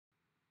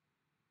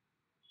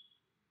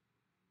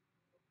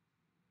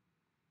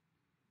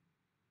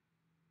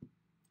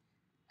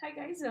Hi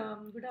guys,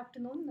 good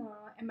afternoon.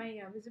 Am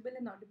I visible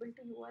and audible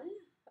to you all?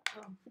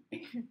 Um,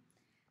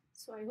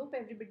 so I hope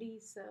everybody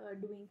is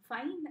doing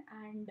fine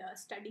and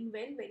studying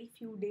well. Very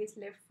few days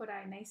left for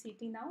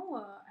INI-CET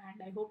now,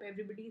 and I hope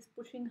everybody is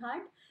pushing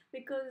hard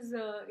because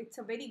it's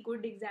a very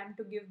good exam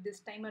to give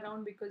this time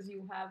around because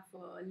you have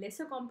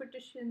lesser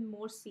competition,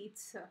 more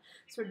seats.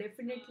 So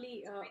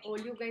definitely, all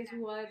you guys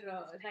who are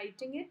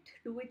writing it,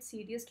 do it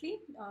seriously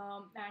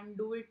and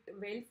do it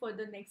well for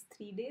the next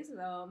 3 days.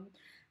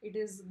 It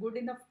is good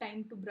enough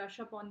time to brush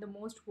up on the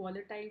most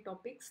volatile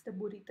topics, the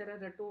buri tarah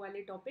rato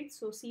wale topics.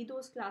 So see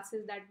those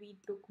classes that we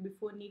took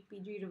before NEET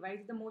PG,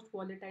 revise the most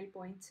volatile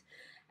points,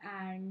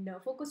 and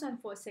focus on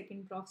first,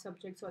 second prof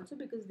subjects also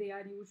because they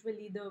are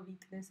usually the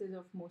weaknesses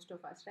of most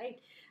of us, right?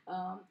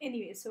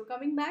 Anyway, so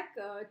coming back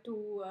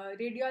to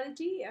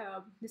radiology,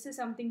 this is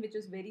something which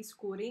is very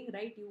scoring,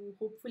 right? You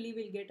hopefully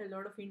will get a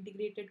lot of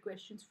integrated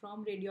questions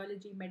from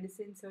radiology,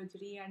 medicine,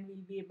 surgery, and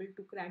we'll be able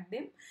to crack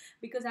them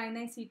because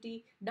INI-CET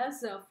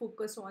does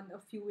focus on a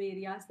few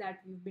areas that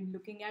we've been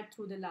looking at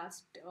through the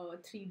last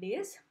 3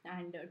 days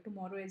and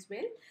tomorrow as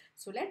well.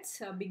 So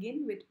let's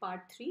begin with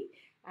part 3.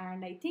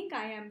 And I think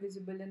I am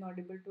visible and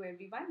audible to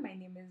everyone. My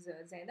name is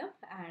Zainab,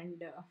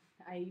 and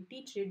I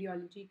teach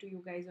radiology to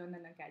you guys on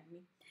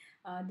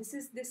Unacademy. This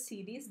is this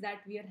series that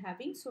we are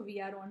having. So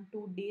we are on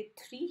to day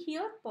 3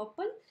 here,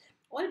 purple.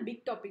 All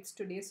big topics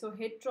today. So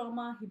head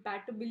trauma,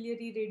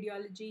 hepatobiliary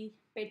radiology,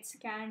 PET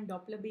scan,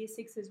 Doppler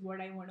basics is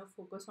what I want to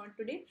focus on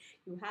today.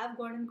 You have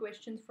gotten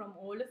questions from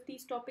all of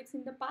these topics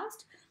in the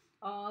past.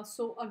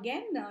 So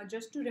again,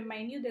 just to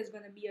remind you, there's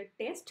going to be a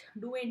test.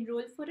 Do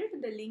enroll for it.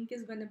 The link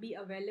is going to be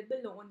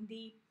available on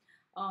the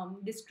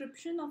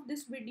description of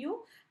this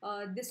video.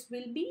 This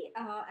will be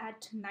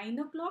at 9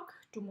 o'clock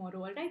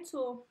tomorrow. All right.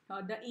 So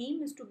the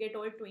aim is to get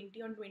all 20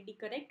 on 20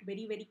 correct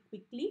very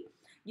quickly.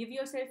 Give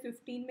yourself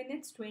 15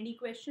 minutes, 20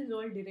 questions,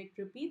 all direct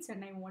repeats,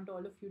 and I want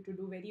all of you to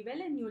do very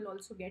well, and you'll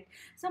also get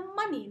some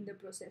money in the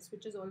process,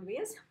 which is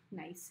always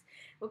nice.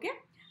 Okay.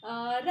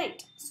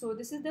 Right, so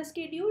this is the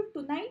schedule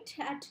tonight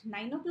at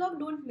 9 o'clock.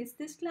 Don't miss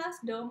this class.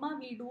 Derma,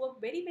 we'll do a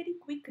very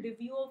quick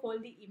review of all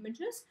the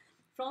images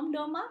from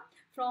Derma.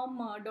 From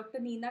Dr.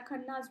 Neena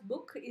Khanna's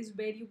book is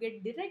where you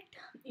get direct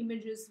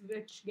images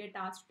which get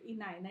asked in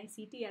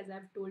INI-CET, as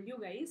I've told you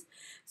guys.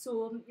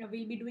 So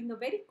we'll be doing a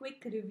very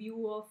quick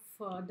review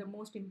of the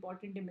most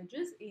important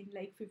images in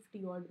like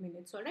 50 odd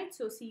minutes. All right,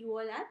 so see you all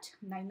at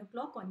 9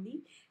 o'clock on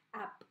the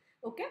app.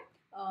 Okay.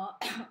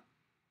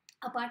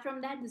 Apart from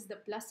that, this is the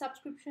plus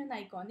subscription,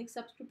 iconic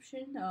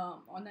subscription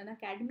on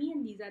Unacademy,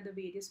 and these are the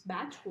various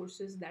batch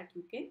courses that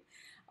you can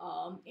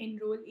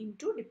enroll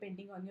into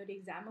depending on your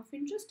exam of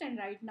interest. And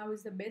right now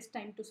is the best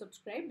time to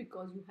subscribe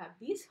because you have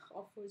these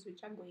offers which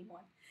are going on.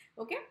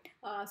 Okay,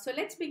 so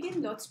let's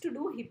begin. Lots to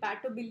do.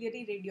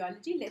 Hepatobiliary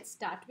radiology. Let's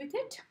start with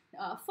it.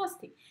 First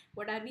thing,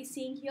 what are we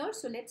seeing here?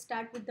 So let's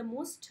start with the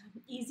most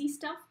easy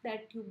stuff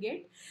that you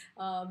get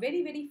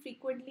very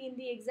frequently in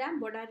the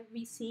exam. What are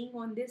we seeing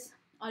on this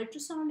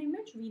ultrasound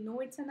image? We know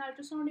it's an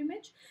ultrasound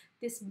image.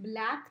 This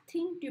black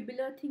thing,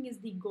 tubular thing, is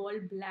the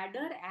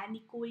gallbladder,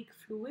 anechoic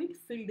fluid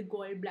filled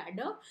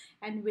gallbladder,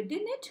 and within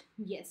it,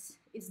 yes,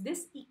 is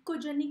this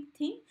echogenic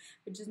thing,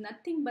 which is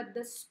nothing but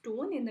the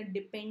stone in a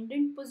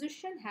dependent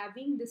position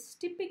having this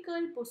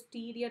typical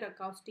posterior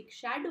acoustic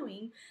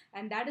shadowing,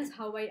 and that is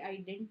how I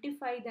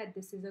identify that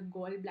this is a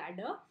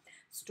gallbladder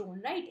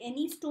stone, right?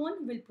 Any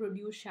stone will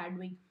produce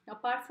shadowing.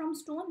 Apart from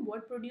stone,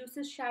 what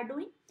produces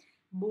shadowing?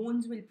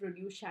 Bones will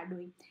produce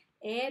shadowing.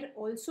 Air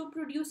also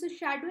produces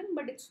shadowing,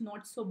 but it's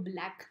not so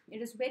black.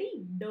 It is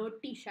very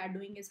dirty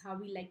shadowing is how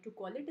we like to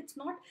call it. It's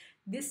not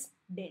this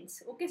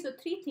dense. Okay, so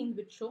 3 things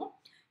which show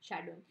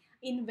shadowing.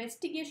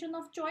 Investigation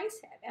of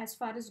choice as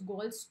far as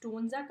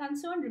gallstones are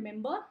concerned,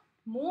 remember,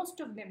 most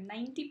of them,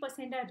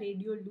 90% are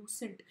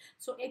radiolucent.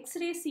 So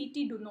X-ray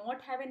CT do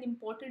not have an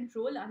important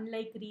role,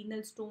 unlike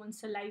renal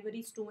stones,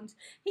 salivary stones.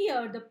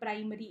 Here the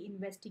primary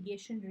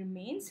investigation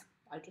remains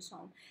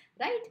ultrasound,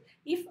 right?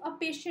 If a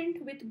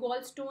patient with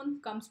gallstone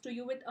comes to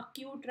you with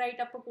acute right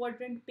upper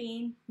quadrant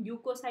pain,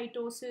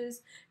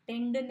 leukocytosis,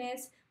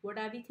 tenderness, what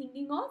are we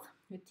thinking of?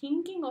 We're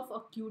thinking of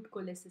acute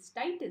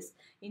cholecystitis,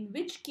 in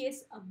which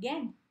case,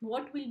 again,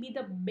 what will be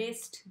the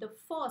best, the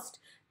first,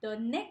 the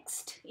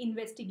next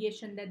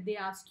investigation that they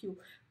ask you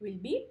will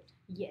be,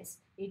 yes,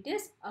 it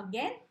is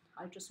again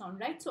ultrasound,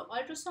 right? So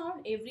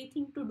ultrasound,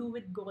 everything to do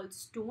with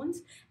gallstones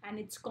and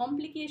its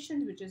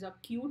complications, which is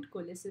acute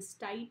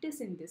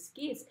cholecystitis in this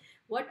case.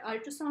 What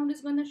ultrasound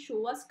is going to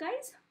show us,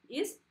 guys,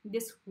 is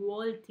this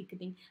wall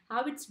thickening,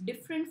 how it's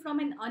different from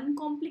an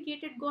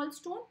uncomplicated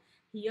gallstone.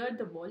 Here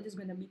the wall is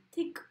going to be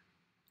thick,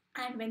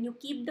 and when you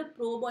keep the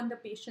probe on the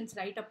patient's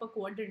right upper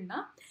quadrant,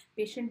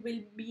 patient will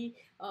be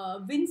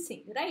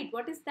wincing, right?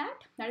 What is that?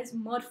 That is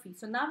Murphy.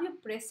 So now you're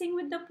pressing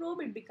with the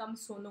probe, it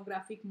becomes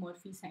sonographic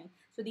Murphy sign.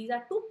 So these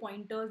are 2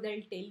 pointers that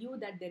will tell you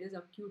that there is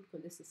acute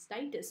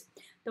cholecystitis.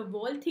 The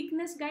wall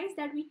thickness, guys,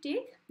 that we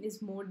take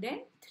is more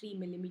than 3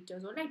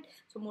 millimeters. All right,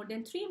 so more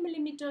than 3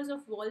 millimeters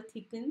of wall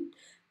thickened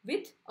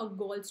with a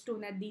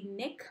gallstone at the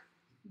neck.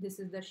 This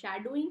is the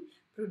shadowing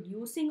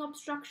producing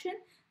obstruction.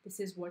 This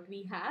is what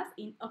we have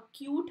in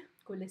acute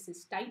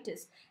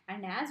cholecystitis.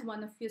 And as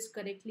one of you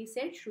correctly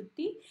said,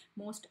 Shruti,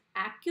 most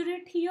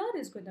accurate here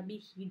is going to be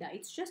HIDA.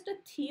 It's just a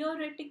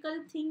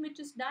theoretical thing which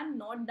is done,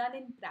 not done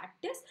in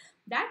practice.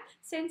 That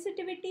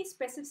sensitivity,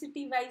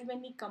 specificity wise,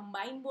 when we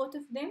combine both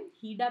of them,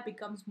 HIDA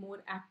becomes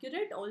more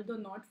accurate, although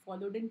not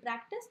followed in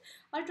practice.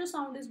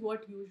 Ultrasound is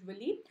what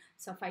usually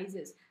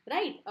suffices,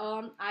 right?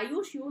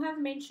 Ayush, you have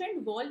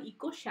mentioned wall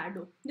echo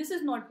shadow. This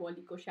is not wall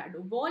echo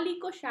shadow. Wall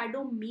echo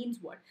shadow means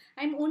what?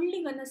 I'm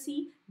only gonna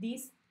see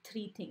these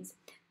three things.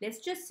 Let's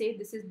just say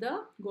this is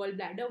the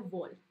gallbladder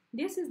wall.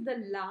 This is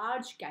the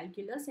large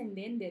calculus, and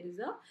then there is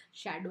a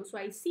shadow. So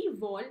I see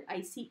wall,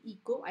 I see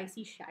echo, I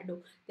see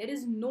shadow. There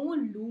is no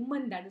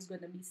lumen that is going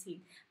to be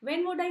seen.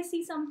 When would I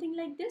see something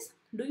like this?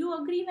 Do you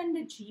agree when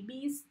the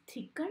GB is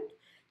thickened?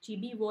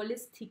 GB wall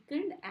is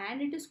thickened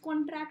and it is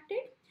contracted.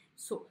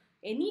 So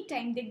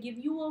anytime they give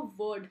you a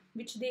word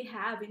which they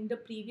have in the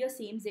previous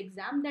AIIMS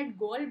exam, that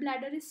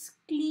gallbladder is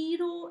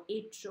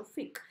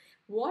scleroatrophic,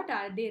 what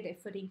are they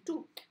referring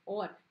to?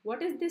 Or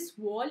what is this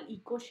wall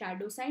echo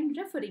shadow sign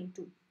referring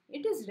to?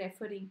 It is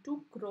referring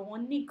to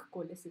chronic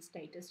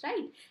cholecystitis,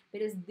 right?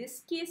 Whereas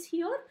this case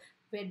here,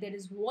 where there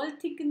is wall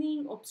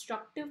thickening,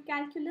 obstructive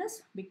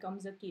calculus,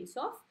 becomes a case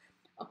of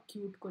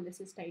acute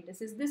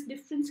cholecystitis. Is this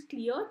difference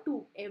clear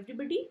to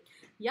everybody?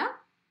 Yeah.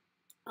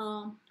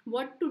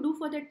 What to do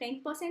for the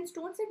 10%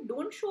 stones that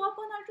don't show up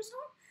on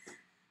ultrasound?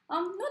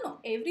 No,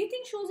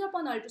 everything shows up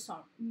on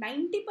ultrasound.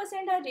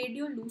 90% are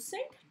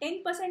radiolucent,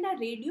 10% are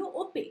radio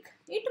opaque.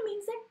 It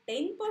means that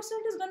 10%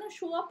 is going to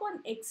show up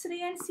on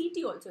X-ray and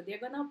CT also. They are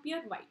going to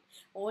appear white.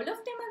 All of them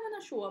are going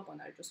to show up on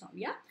ultrasound.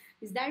 Yeah,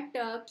 is that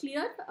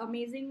clear?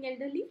 Amazing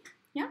elderly.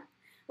 Yeah.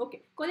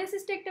 Okay,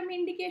 cholecystectomy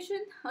indication,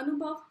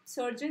 Anubhav,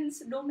 surgeon's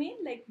domain,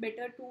 like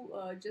better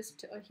to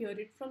just hear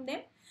it from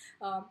them.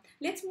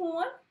 Let's move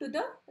on to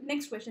the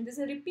next question. This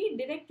is a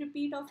direct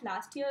repeat of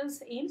last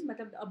year's AIIMS,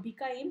 matlab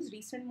Abhika AIIMS,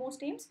 recent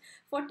most AIIMS.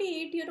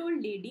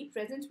 48-year-old lady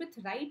presents with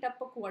right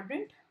upper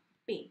quadrant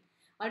pain.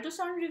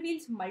 Ultrasound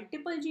reveals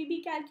multiple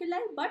GB calculi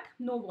but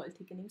no wall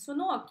thickening, so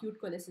no acute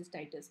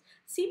cholecystitis.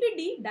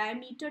 CBD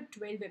diameter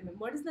 12 mm.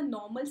 What is the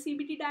normal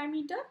CBD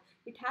diameter?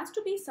 It has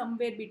to be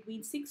somewhere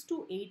between 6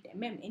 to 8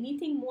 mm.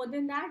 Anything more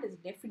than that is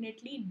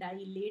definitely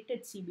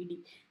dilated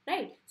CBD,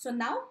 right? So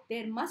now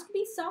there must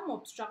be some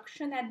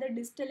obstruction at the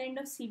distal end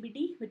of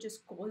CBD which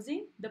is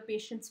causing the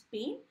patient's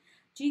pain.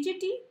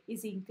 GGT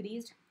is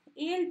increased,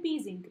 ALP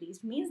is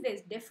increased, means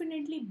there's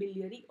definitely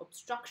biliary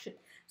obstruction.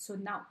 So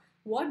now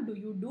what do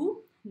you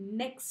do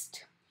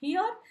next?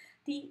 Here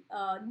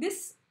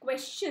this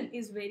question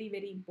is very,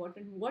 very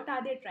important. What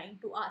are they trying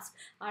to ask?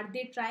 Are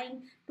they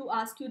trying to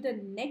ask you the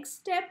next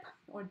step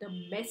or the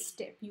best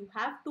step? You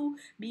have to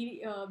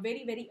be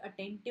very, very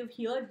attentive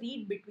here.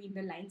 Read between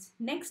the lines.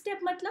 Next step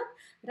matlab,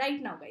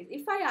 right now guys,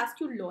 if I ask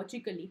you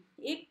logically,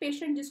 एक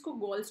patient जिसको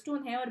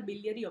gallstone है और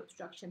biliary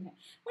obstruction है,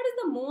 what is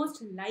the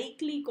most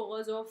likely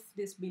cause of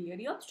this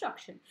biliary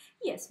obstruction?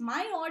 Yes,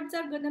 my odds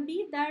are gonna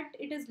be that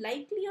it is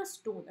likely a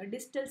stone, a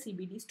distal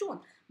CBD stone.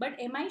 But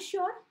am I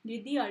sure?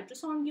 Did the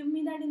ultrasound give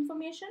me that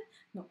information?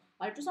 No.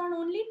 Ultrasound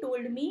only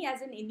told me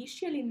as an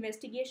initial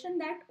investigation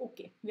that,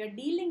 okay, we are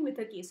dealing with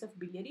a case of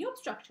biliary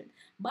obstruction.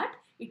 But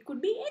it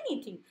could be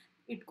anything.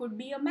 It could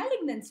be a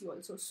malignancy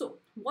also. So,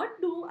 what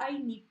do I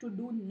need to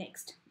do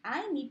next?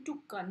 I need to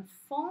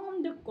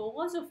confirm the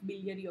cause of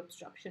biliary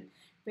obstruction,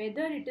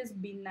 whether it is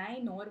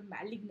benign or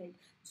malignant.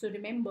 So,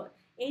 remember,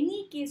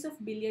 any case of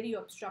biliary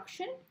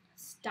obstruction,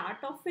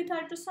 start off with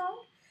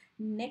ultrasound.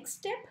 Next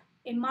step,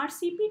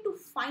 MRCP to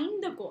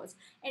find the cause,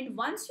 and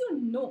once you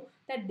know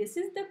that this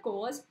is the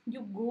cause,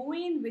 you go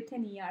in with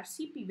an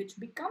ERCP, which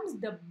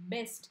becomes the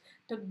best,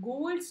 the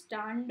gold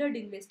standard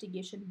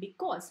investigation,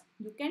 because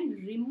you can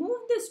remove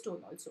this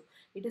stone also.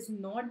 It is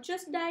not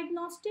just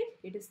diagnostic,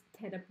 it is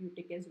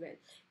therapeutic as well.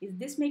 Is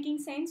this making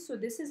sense? So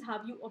this is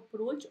how you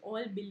approach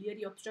all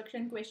biliary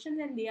obstruction questions,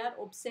 and they are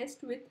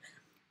obsessed with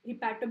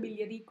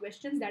hepatobiliary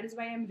questions. That is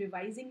why I am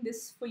revising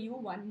this for you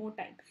one more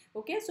time.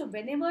 Okay, so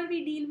whenever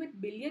we deal with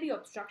biliary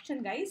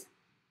obstruction, guys,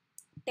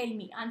 tell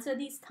me, answer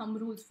these thumb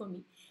rules for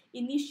me.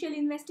 Initial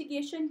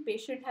investigation,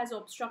 patient has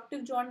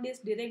obstructive jaundice,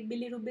 direct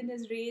bilirubin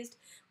is raised.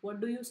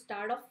 What do you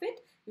start off with?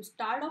 You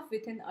start off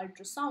with an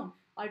ultrasound.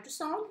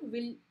 Ultrasound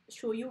will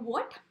show you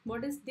what?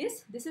 What is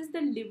this? This is the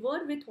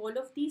liver with all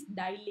of these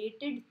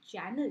dilated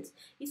channels.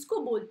 इसको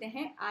बोलते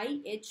हैं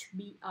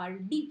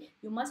IHBRD.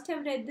 You must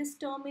have read this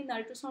term in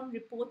ultrasound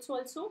reports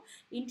also.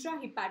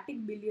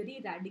 Intrahepatic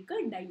biliary radical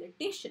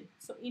dilatation.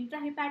 So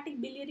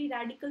intrahepatic biliary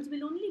radicals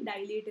will only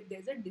dilate if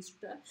there's a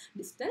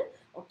distal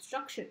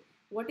obstruction.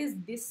 What is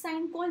this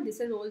sign called? This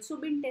has also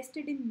been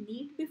tested in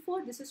NEET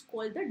before. This is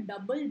called the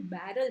double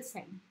barrel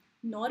sign.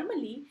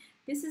 Normally,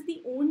 this is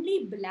the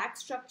only black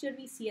structure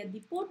we see at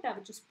the porta,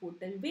 which is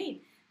portal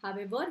vein.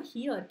 However,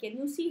 here, can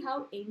you see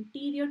how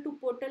anterior to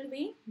portal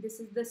vein, this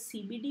is the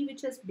CBD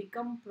which has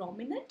become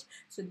prominent.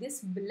 So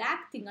this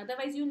black thing,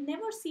 otherwise you'll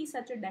never see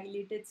such a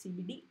dilated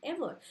CBD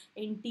ever,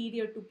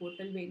 anterior to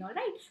portal vein,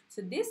 alright.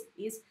 So this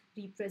is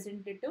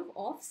representative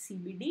of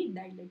CBD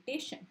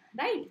dilatation,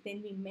 right?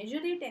 Then we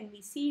measure it and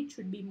we see it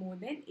should be more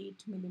than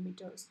 8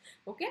 millimeters.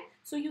 Okay,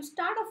 so you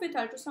start off with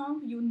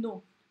ultrasound, you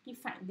know, okay,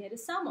 fine, there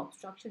is some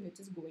obstruction which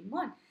is going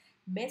on.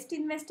 Best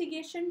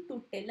investigation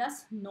to tell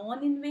us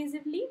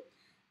non-invasively,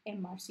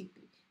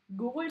 MRCP.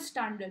 Gold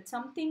standard,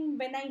 something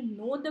when I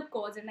know the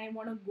cause and I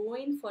want to go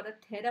in for a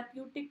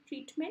therapeutic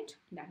treatment,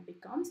 that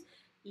becomes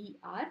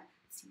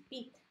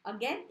ERCP.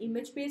 Again,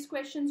 image-based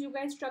questions you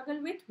guys struggle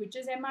with, which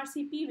is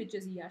MRCP, which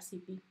is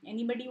ERCP.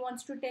 Anybody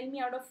wants to tell me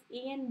out of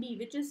A and B,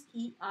 which is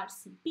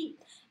ERCP?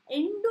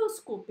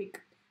 Endoscopic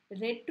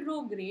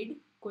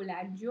retrograde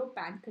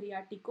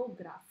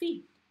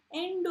cholangiopancreaticography.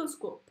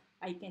 Endoscope,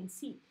 I can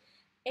see.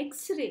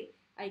 X-ray,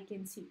 I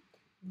can see.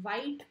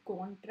 White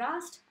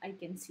contrast, I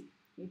can see.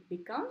 It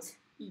becomes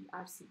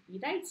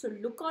ERCP, right? So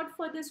look out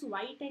for this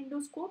white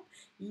endoscope.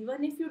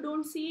 Even if you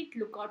don't see it,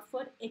 look out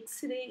for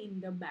X-ray in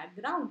the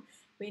background.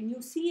 When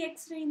you see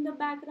X-ray in the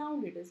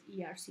background, it is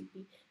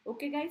ERCP.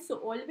 Okay guys, so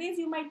always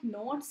you might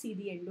not see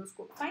the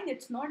endoscope. Fine,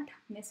 it's not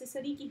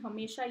necessary कि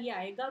हमेशा ये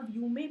आएगा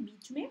view में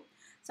बीच में.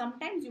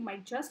 Sometimes you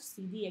might just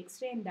see the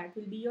X-ray and that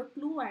will be your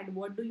clue. And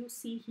what do you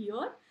see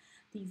here?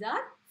 These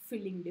are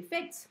filling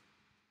defects.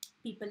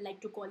 People like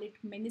to call it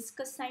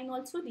meniscus sign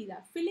also. These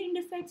are filling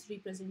defects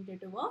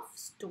representative of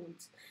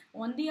stones.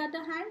 On the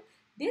other hand,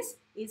 this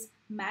is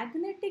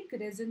magnetic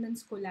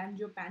resonance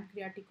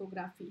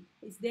cholangiopancreaticography.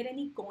 Is there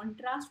any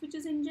contrast which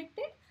is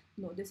injected?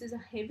 No, this is a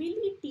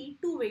heavily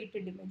T2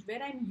 weighted image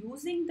where I'm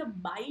using the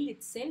bile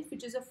itself,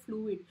 which is a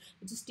fluid,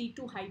 which is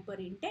T2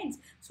 hyperintense.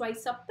 So I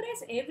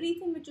suppress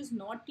everything which is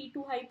not T2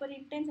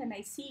 hyperintense and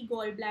I see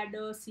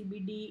gallbladder,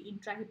 CBD,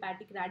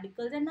 intrahepatic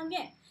radicals, and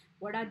again,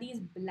 what are these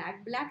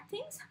black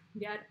things?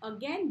 They are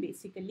again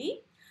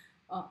basically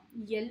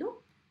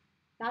yellow.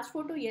 Last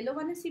photo, yellow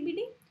one is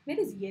CBD. Where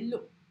is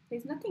yellow? There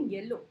is nothing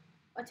yellow.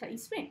 Acha,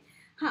 isme.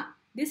 हाँ,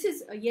 this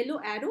is a yellow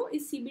arrow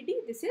is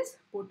CBD. This is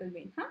portal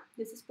vein. हाँ,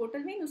 this is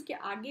portal vein. उसके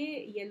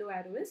आगे yellow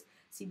arrow is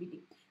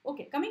CBD.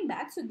 Okay, coming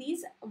back. So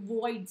these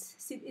voids,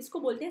 इसको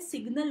बोलते हैं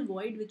signal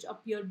void which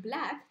appear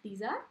black.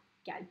 These are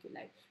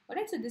calculi.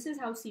 Alright, so this is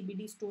how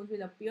CBD stones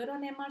will appear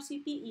on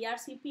MRCP.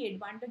 ERCP,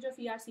 advantage of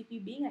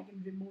ERCP being I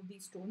can remove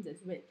these stones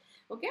as well.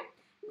 Okay,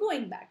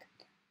 going back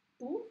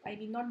to,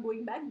 not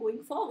going back,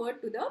 going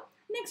forward to the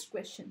next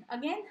question.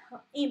 Again,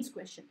 AIIMS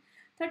question.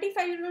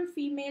 35-year-old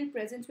female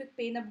presents with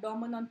pain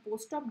abdomen on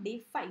post-op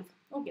day 5.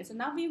 Okay, so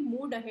now we've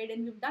moved ahead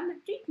and we've done the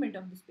treatment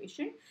of this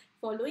patient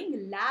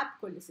following lap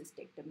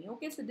cholecystectomy.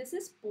 Okay, so this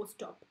is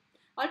post-op.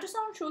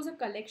 Ultrasound shows a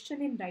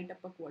collection in right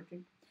upper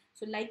quadrant.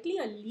 So likely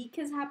a leak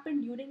has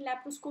happened during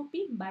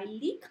laparoscopy. By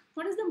leak,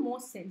 what is the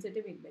most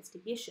sensitive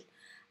investigation?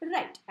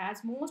 Right,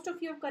 as most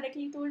of you have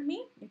correctly told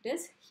me, it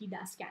is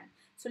HIDA scan.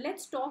 So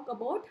let's talk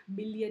about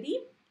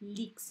biliary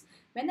leaks.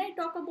 When I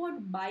talk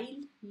about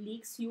bile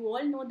leaks, you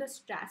all know the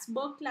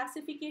Strasbourg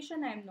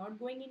classification. I am not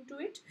going into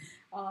it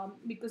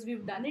because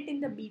we've done it in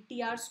the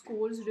BTR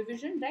scores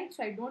revision, right?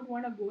 So I don't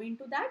want to go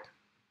into that.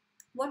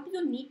 What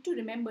you need to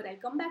remember, I'll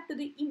come back to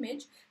the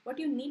image. What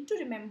you need to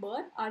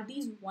remember are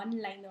these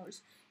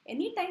one-liners.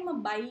 Anytime a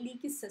bile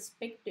leak is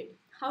suspected,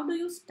 how do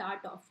you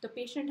start off? The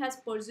patient has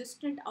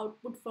persistent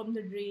output from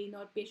the drain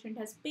or patient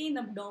has pain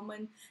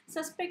abdomen,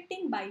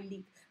 suspecting bile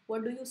leak.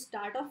 What do you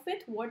start off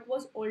with? What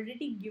was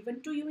already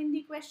given to you in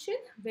the question?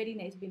 Very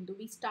nice, Bindu.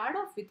 We start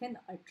off with an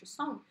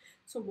ultrasound.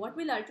 So what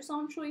will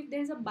ultrasound show if there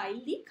is a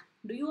bile leak?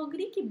 Do you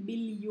agree कि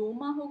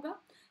bilioma होगा?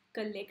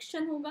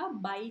 Collection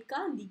होगा bile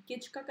का,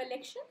 leakage का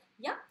collection?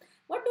 Yeah.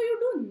 What do you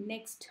do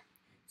next?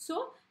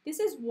 So this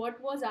is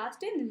what was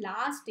asked in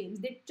last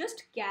AIIMS. They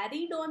just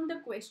carried on the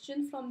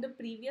question from the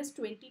previous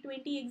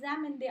 2020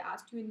 exam and they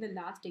asked you in the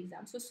last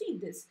exam. So see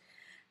this.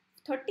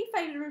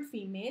 35-year-old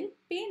female,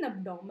 pain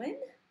abdomen,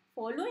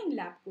 following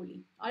lap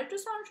chole.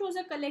 Ultrasound shows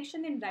a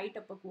collection in right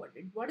upper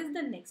quadrant. What is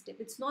the next step?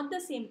 It's not the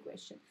same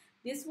question.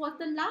 This was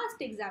the last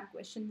exam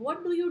question.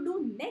 What do you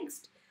do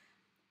next?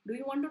 Do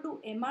you want to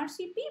do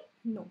MRCP?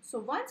 No. So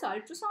once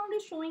ultrasound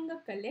is showing a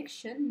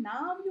collection,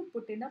 now you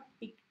put in a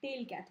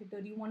pigtail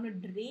catheter. You want to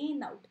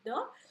drain out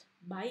the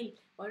bile.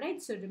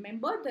 Alright, so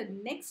remember the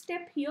next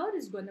step here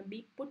is going to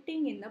be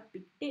putting in a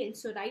pigtail.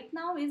 So right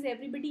now, is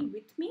everybody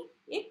with me?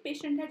 एक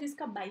patient है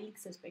जिसका bile leak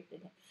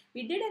suspected है.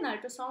 We did an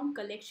ultrasound,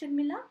 collection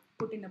मिला,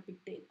 put in a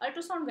pigtail.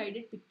 Ultrasound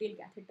guided pigtail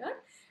catheter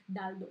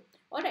डाल दो.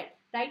 Alright,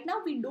 right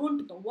now we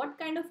don't know what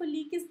kind of a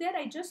leak is there.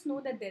 I just know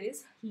that there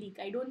is leak.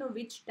 I don't know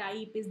which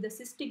type. Is the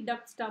cystic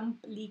duct stump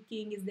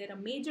leaking? Is there a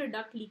major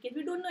duct leakage?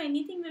 We don't know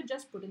anything. We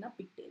just put in a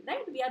pigtail,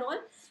 right? We are all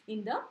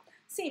in the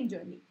same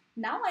journey.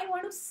 Now I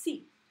want to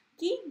see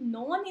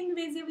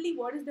non-invasively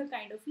what is the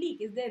kind of leak.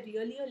 Is there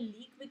really a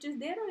leak which is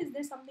there or is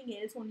there something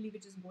else only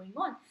which is going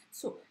on?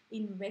 So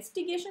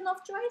investigation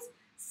of choice,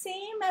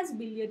 same as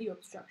biliary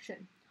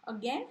obstruction.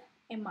 Again,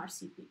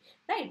 MRCP,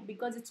 right?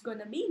 Because it's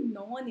gonna be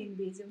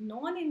non-invasive.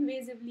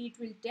 Non-invasively, it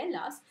will tell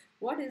us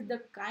what is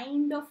the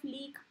kind of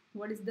leak,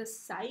 what is the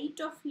site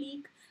of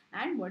leak,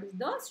 and what is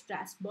the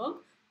Strasbourg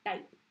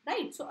type,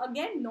 right? So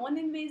again,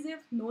 non-invasive,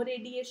 no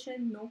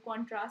radiation, no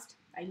contrast.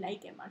 I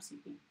like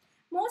MRCP.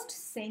 Most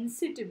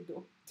sensitive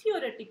though,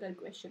 theoretical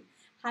question.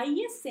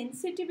 Highest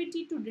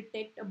sensitivity to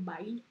detect a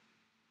bile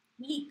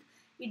leak.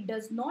 It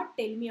does not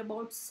tell me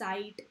about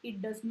site,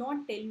 it does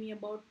not tell me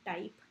about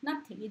type,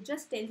 nothing. It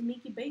just tells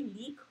me कि भाई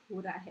leak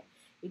हो रहा है.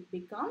 It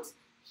becomes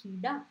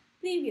HIDA.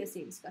 Previous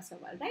AIMS का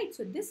सवाल, right?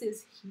 So this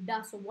is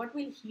HIDA. So what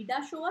will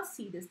HIDA show us?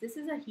 See this. This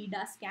is a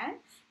HIDA scan.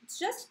 It's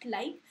just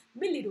like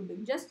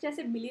bilirubin. Just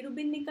जैसे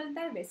bilirubin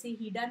निकलता है वैसे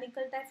HIDA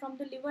निकलता है from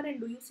the liver. And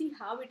do you see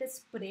how it is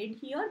spread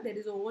here? There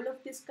is all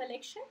of this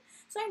collection.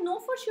 So I know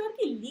for sure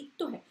कि leak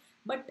तो है.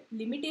 But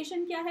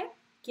limitation क्या है?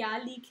 क्या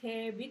लीक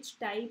है, विच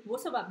टाइप, वो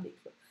सब आप देख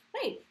लो,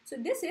 right? So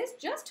this is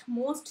just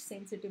most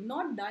sensitive,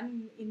 not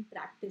done in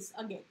practice.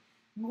 Again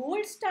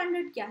gold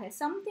standard क्या है?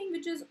 Something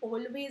which is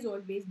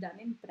always done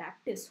in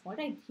practice.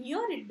 Alright,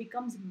 here it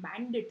becomes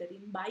mandatory.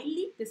 In bile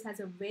leak, this has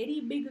a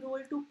very big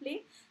role to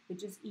play,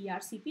 which is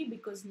ERCP,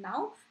 because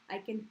now I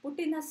can put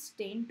in a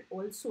stent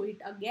also. It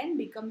again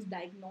becomes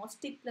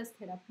diagnostic plus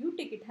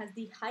therapeutic. It has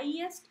the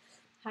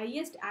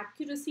highest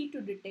accuracy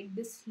to detect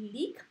this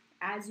leak,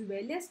 as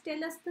well as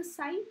tell us the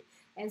site,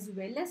 as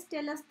well as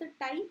tell us the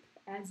type,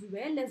 as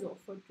well as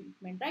offer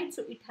treatment, right?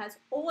 So it has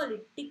all,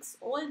 it ticks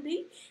all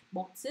the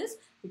boxes,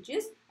 which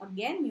is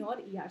again your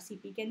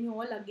ERCP. Can you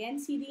all again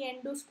see the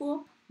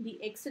endoscope, the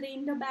X-ray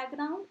in the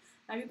background?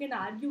 Now you can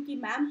argue कि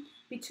ma'am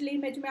पिछले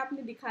image में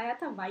आपने दिखाया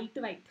था white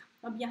white,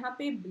 अब यहाँ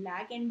पे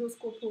black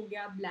endoscope हो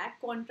गया, ब्लैक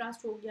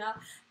कॉन्ट्रास्ट हो गया.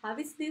 How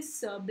is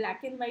this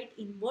black and white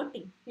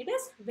inverting? It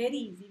is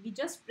very easy. We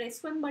just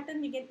press one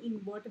button, we can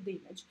invert the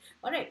image.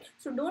 Alright,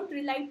 so don't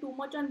rely too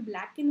much on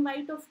black and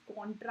white of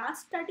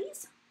contrast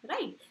studies,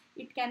 right?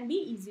 It can be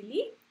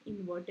easily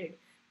inverted.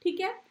 ठीक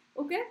है?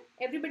 Okay,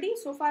 everybody,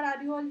 so far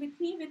are you all with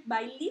me with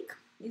bile leak?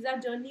 Is our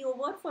journey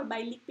over for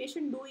bile leak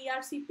patient? Do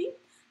ERCP,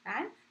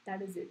 and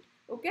that is it.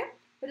 Okay,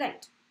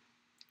 right.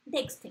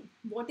 Next thing,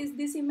 what is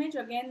this image?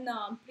 Again,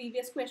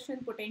 previous question,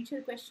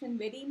 potential question,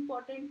 very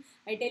important.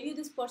 I tell you,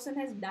 this person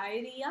has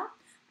diarrhea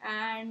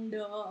and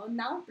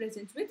now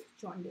presents with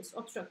jaundice,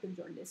 obstructive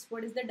jaundice.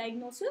 What is the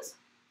diagnosis?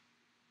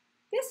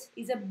 This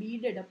is a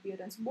beaded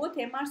appearance. Both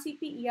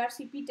MRCP,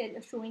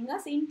 ERCP showing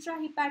us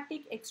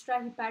intrahepatic,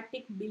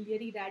 extrahepatic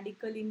biliary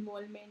radical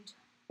involvement.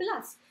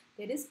 Plus,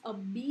 there is a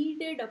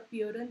beaded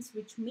appearance,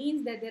 which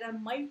means that there are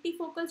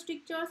multifocal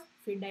strictures,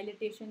 फिर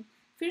dilatation,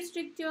 फिर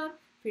stricture,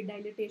 फिर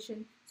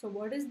dilatation. So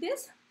what is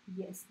this?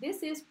 Yes,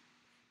 this is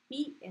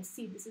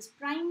PSC. This is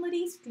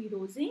primary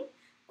sclerosing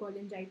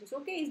cholangitis.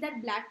 Okay, is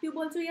that black tube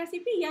also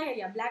ERCP?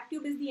 Yeah. Black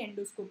tube is the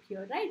endoscope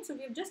here, right? So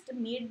we have just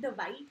made the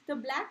white the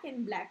black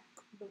and black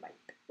the white.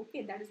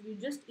 Okay, that is, we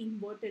just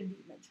inverted the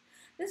image.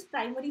 This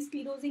primary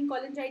sclerosing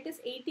cholangitis,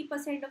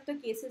 80% of the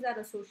cases are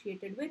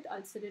associated with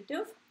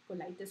ulcerative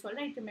colitis. All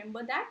right,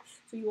 remember that.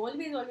 So you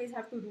always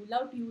have to rule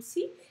out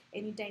UC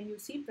anytime you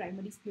see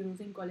primary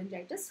sclerosing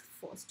cholangitis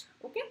first.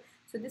 Okay,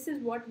 so this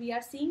is what we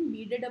are seeing,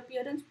 beaded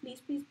appearance.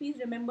 Please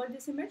remember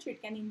this image.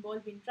 It can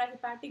involve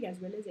intrahepatic as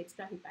well as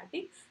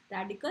extrahepatic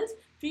radicals.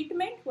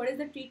 Treatment, what is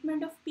the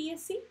treatment of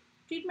PSC?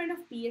 Treatment of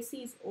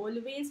PSC is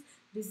always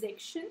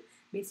resection.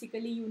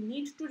 Basically, you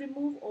need to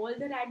remove all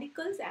the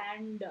radicals.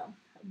 And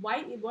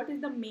what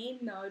is the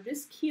main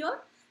risk here?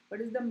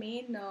 What is the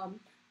main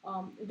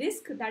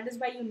risk? That is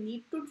why you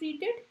need to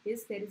treat it.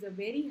 Is there is a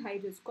very high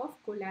risk of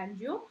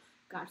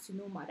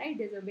cholangiocarcinoma, right?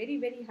 There's a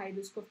very high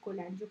risk of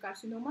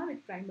cholangiocarcinoma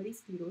with primary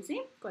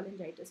sclerosing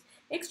cholangitis.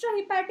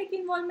 Extrahepatic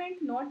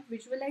involvement not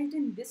visualized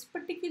in this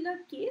particular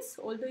case,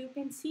 although you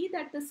can see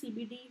that the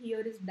CBD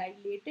here is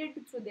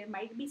dilated, so there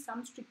might be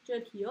some stricture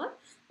here,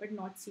 but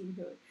not seen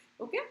here.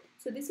 Okay,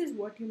 so this is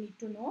what you need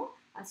to know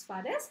as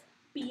far as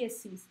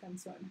PSC is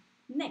concerned.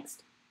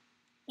 Next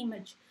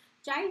image.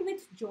 Child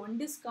with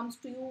jaundice comes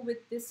to you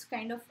with this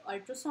kind of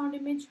ultrasound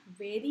image,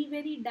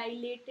 very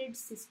dilated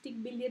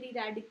cystic biliary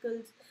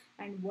radicals.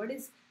 And what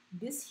is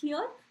this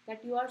here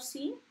that you are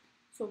seeing?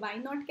 So why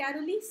not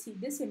Carolee? See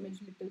this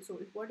image, little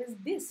soul. What is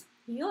this?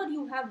 Here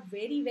you have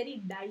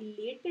very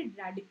dilated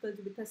radicals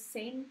with a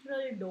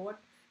central dot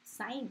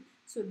sign.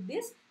 So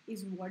this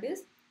is what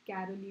is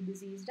Carolee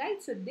disease,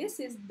 right? So this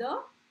is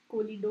the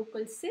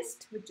choledochal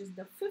cyst, which is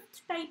the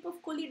 5th type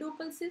of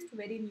choledochal cyst,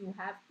 wherein you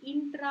have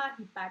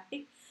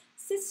intrahepatic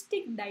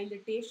cystic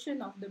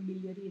dilatation of the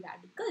biliary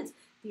radicals.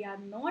 They are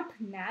not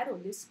narrow.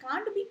 This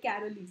can't be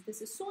Carolee's.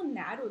 This is so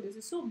narrow. This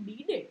is so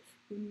beaded.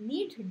 You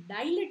need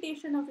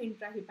dilatation of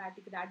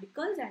intrahepatic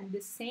radicals, and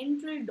this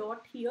central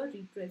dot here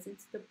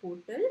represents the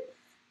portal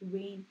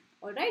vein.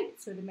 Alright,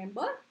 so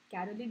remember,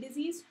 Carolee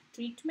disease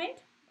treatment,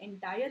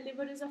 entire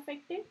liver is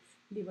affected.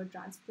 Liver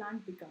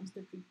transplant becomes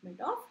the treatment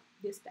of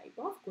this type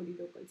of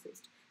choledochal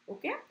cyst.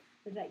 Okay,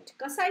 right.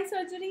 Kasai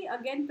surgery,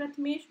 again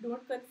Prathamesh,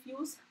 don't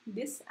confuse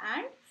this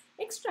and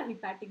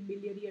extrahepatic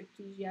biliary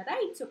atresia,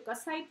 right? So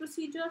Kasai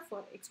procedure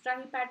for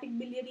extrahepatic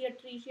biliary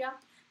atresia,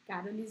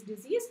 Carolee's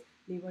disease,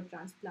 liver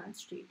transplant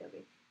straight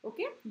away.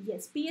 Okay,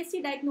 yes,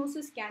 PSC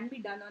diagnosis can be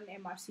done on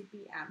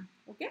MRCP-AM.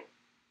 Okay,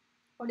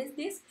 what is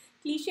this?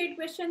 Cliched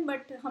question,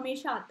 but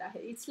hamesha aata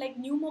hai. It's like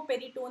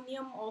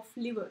pneumoperitoneum of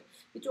liver,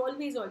 which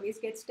always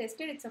gets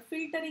tested. It's a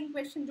filtering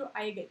question jo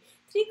aayega.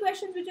 3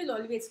 questions which will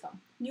always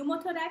come: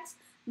 pneumothorax,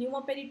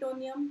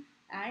 pneumoperitoneum,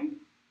 and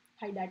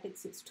hydatid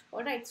cyst.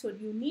 Alright, so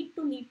you need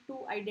to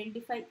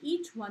identify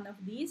each one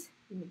of these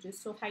images.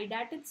 So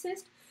hydatid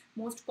cyst,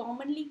 most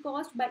commonly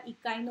caused by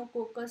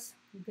Echinococcus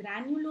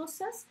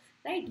granulosus,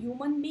 right?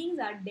 Human beings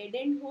are dead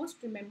end host.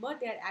 Remember,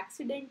 they are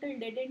accidental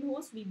dead end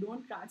hosts. We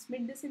don't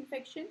transmit this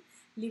infection.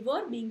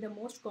 Liver being the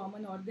most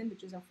common organ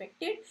which is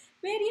affected.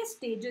 Various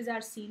stages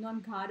are seen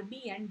on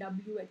GHARBI and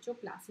WHO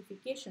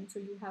classification. So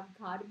you have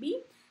GHARBI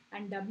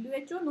and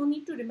WHO. No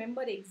need to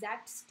remember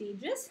exact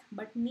stages,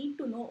 but need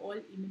to know all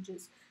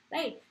images,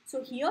 right?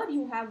 So here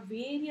you have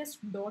various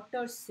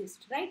daughter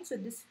cysts, right? So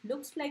this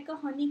looks like a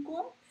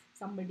honeycomb.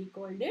 Somebody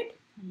called it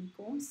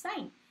honeycomb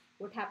sign.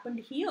 What happened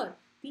here?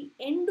 The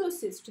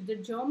endocyst, the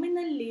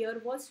germinal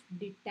layer, was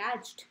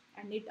detached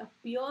and it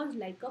appears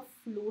like a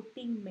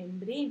floating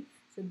membrane.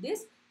 So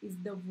this is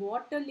the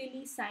water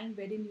lily sign,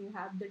 wherein you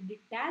have the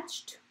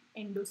detached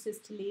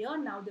endocyst layer.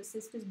 Now the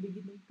cyst is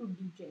beginning to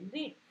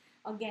degenerate.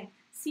 Again,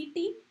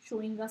 CT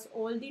showing us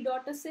all the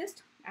daughter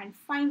cysts. And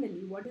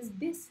finally, what is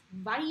this?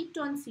 White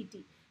on CT,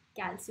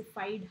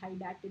 calcified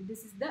hydatid.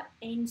 This is the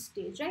end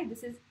stage, right?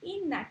 This is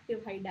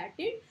inactive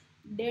hydatid,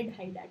 dead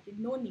hydatid.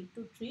 No need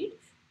to treat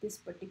this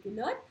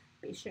particular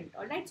patient.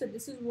 Alright, so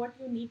this is what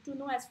you need to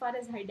know as far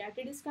as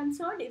hydatid is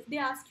concerned. If they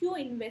ask you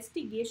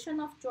investigation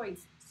of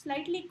choice,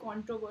 slightly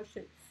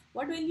controversial,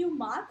 what will you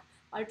mark?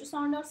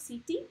 Ultrasound or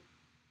CT?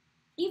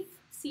 If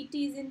CT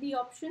is in the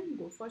option,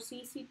 go for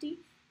CCT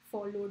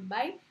followed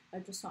by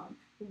ultrasound.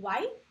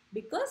 Why?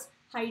 Because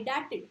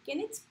hydatid, can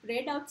it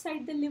spread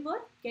outside the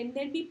liver? Can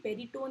there be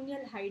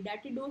peritoneal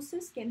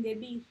hydatidosis? Can there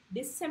be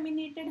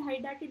disseminated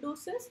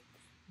hydatidosis?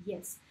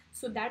 Yes.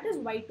 So that is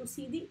why, to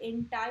see the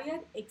entire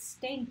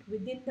extent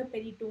within the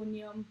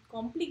peritoneum,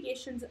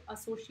 complications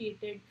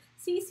associated,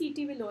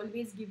 CCT will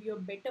always give you a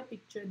better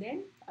picture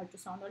than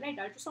ultrasound. Alright,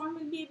 ultrasound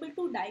will be able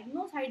to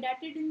diagnose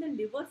hydatid in the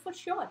liver for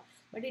sure,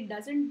 but it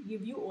doesn't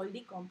give you all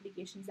the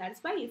complications.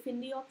 That's why, if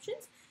in the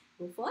options,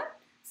 go for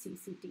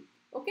CCT.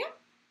 Okay?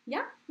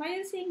 Yeah? Why are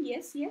you saying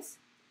yes? Yes?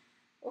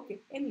 Okay.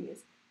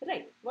 Anyways,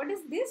 right. What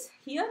is this?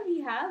 Here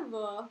we have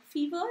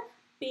fever,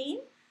 pain,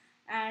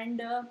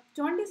 and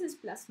jaundice is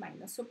plus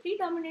minus. So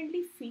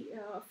predominantly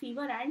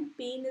fever and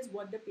pain is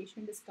what the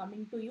patient is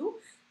coming to you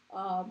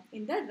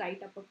in the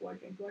right upper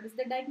quadrant. What is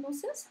the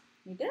diagnosis?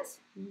 It is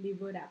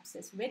liver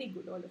abscess. Very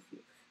good, all of you.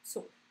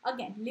 So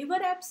again,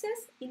 liver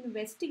abscess,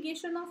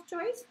 investigation of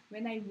choice.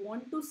 When I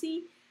want to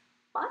see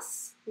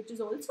pus, which is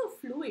also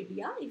fluid,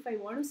 yeah, if I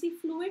want to see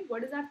fluid,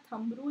 what does our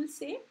thumb rule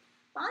say?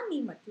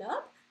 Pani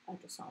matlab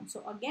ultrasound.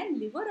 So again,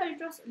 liver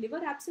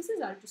abscess is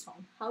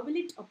ultrasound. How will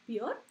it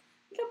appear?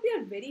 It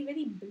will appear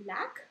very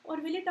black, or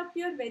will it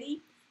appear very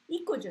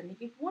echogenic?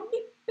 It won't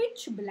be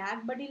pitch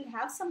black, but it'll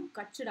have some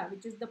kachra,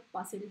 which is the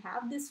pus. It'll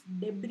have this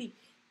debris.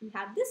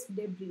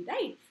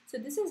 Right? So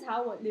this is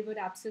how liver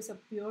abscess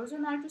appears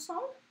on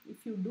ultrasound.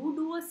 If you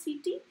do a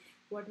CT,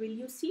 what will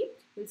you see?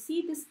 You'll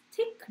see this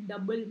thick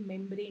double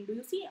membrane. Do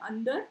you see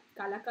under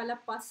kala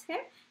pus hai?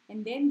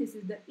 And then this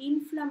is the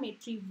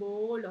inflammatory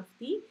wall of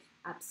the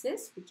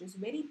abscess, which is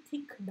very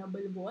thick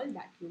double wall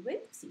that you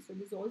will see. So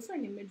this is also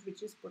an image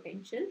which is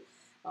potential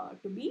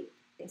to be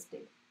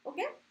tested.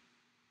 Okay.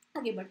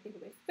 आगे बढ़ते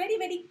हुए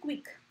very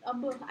quick.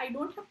 अब I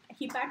don't have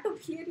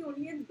hepatobiliary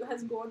only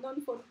has gone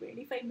on for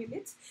 25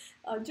 minutes.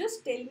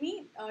 Just tell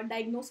me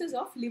diagnosis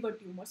of liver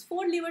tumors.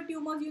 4 liver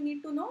tumors you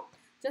need to know.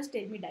 Just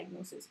tell me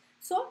diagnosis.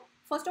 So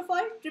first of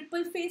all,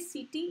 triple phase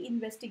CT,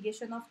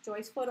 investigation of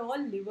choice for all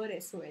liver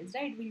SOLs,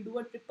 right? We'll do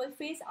a triple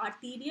phase,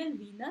 arterial,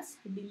 venous,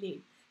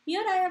 delayed.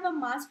 Here I have a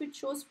mass which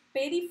shows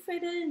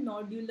peripheral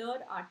nodular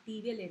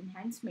arterial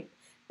enhancement.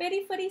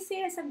 Periphery से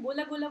ऐसा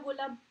गोला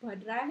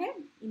भर रहा है.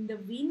 In the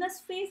venous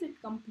phase it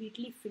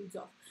completely fills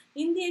off.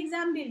 In the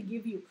exam they'll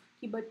give you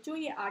कि बच्चों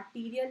ये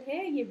arterial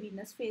है, ये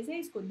venous phase है,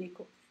 इसको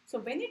देखो. So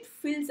when it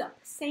fills up,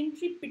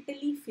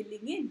 centripetally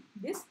filling in,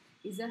 this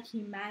is a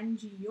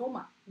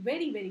hemangioma.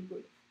 Very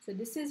good. So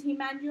this is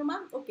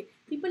hemangioma. Okay.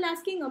 People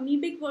asking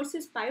amoebic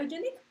versus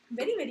pyogenic.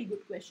 Very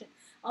good question.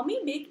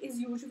 Amoebic is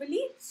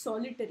usually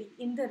solitary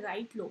in the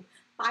right lobe.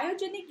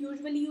 Pyogenic,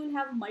 usually you will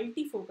have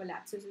multifocal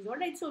abscesses.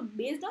 Alright. So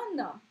based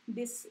on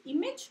this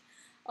image,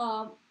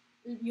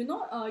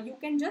 you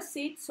can just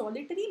say it's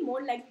solitary,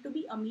 more likely to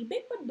be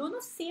amoebic, but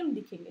दोनों same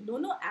दिखेंगे.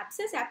 दोनों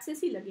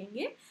abscess ही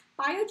लगेंगे.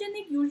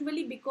 Pyogenic,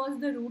 usually because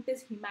the root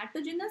is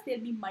hematogenous, there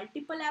will be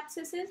multiple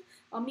abscesses.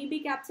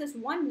 Amoebic abscess,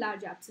 one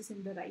large abscess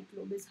in the right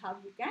lobe is how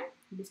you can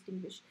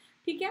distinguish.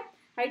 ठीक है?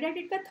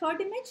 Hydatid का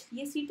third image,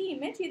 ये CT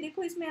image, ये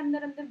देखो इसमें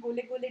अंदर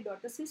गोले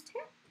daughter cyst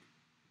है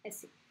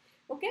ऐसे.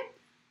 Okay?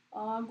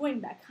 Going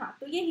back, हाँ,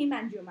 तो ये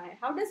hemangioma है.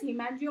 How does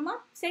hemangioma?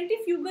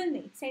 Centrifugal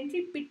नहीं,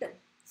 centripetal.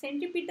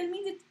 Centripetal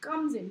means it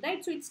comes in,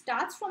 right? So it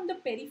starts from the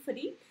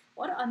periphery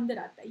और अंदर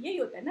आता है. यही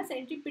होता है ना,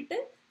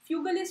 centripetal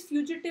fugal is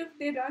fugitive,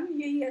 they run,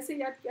 यही ऐसे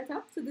याद किया था.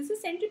 So this is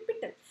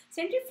centripetal.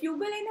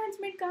 Centrifugal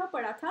enhancement कहाँ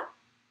पढ़ा था?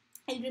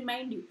 I'll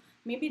remind you.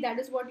 Maybe that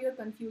is what you're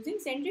confusing.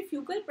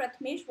 Centrifugal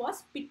Prathamesh was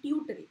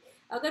pituitary.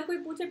 अगर कोई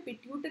पूछे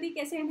पिट्यूटरी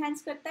कैसे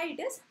एनहांस करता है, इट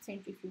इज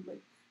सेंट्रीफ्यूगल.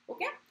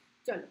 ओके,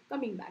 चलो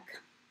coming back.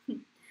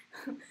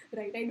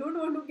 Right, I don't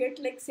want to get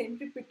like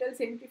centripetal,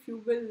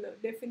 centrifugal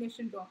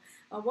definition wrong.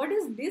 What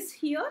is this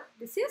here?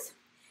 This is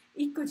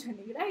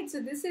echogenic, right?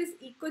 So this is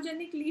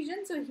echogenic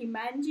lesion. So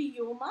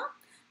hemangioma,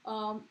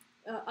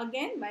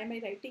 again, why am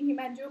I writing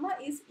hemangioma,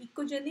 is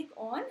echogenic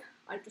on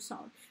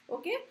ultrasound.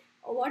 Okay.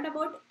 What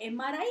about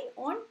MRI?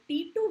 On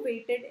T2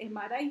 weighted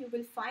MRI, you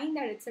will find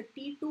that it's a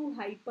T2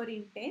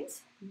 hyperintense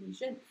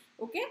lesion.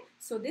 Okay,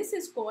 so this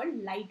is called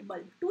light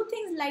bulb. Two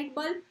things light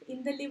bulb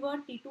in the liver,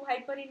 T2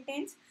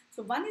 hyperintense.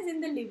 So one is in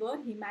the liver,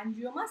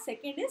 hemangioma,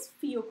 second is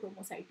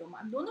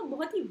pheochromocytoma. दोनों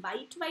बहुत ही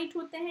white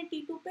होते हैं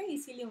T2 पे,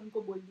 इसीलिए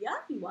उनको बोल दिया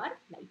you are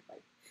light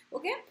bulb.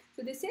 Okay,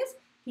 so this is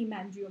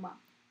hemangioma,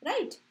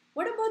 right?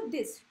 What about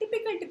this?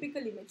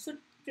 Typical image.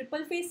 So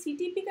triple phase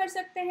सीटी भी कर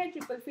सकते हैं,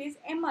 ट्रिपल फेज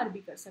एमआर भी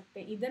कर सकते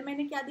हैं. इधर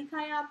मैंने क्या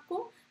दिखाया आपको?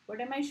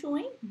 What am I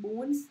showing?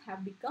 Bones have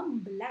become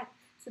black.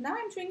 So now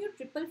I am showing you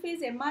triple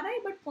phase MRI,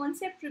 but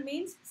concept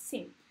remains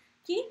same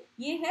कि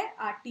ये है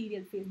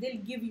arterial phase. They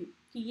will give you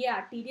कि ये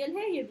आर्टीरियल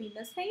है, ये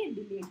वीनस है, ये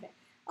डिलेड है.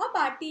 अब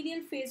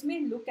आर्टीरियल फेज में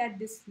look at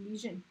this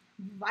legion,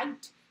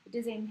 white, it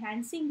is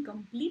enhancing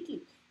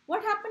completely.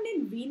 What happened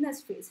in venous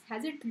phase?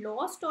 Has it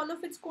lost all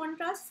of its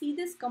contrast? See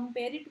this,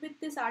 compare it with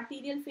this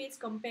arterial phase,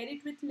 compare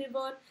it with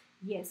liver.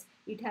 Yes,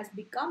 it has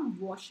become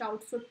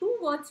washout. So two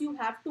words you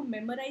have to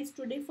memorize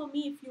today for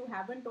me if you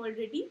haven't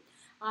already.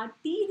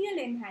 Arterial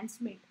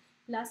enhancement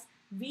plus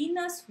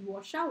venous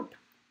washout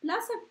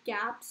plus a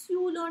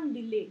capsule on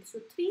delayed.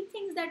 So three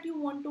things that you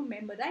want to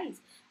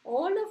memorize.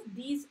 All of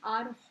these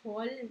are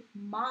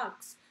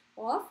hallmarks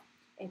of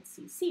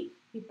HCC,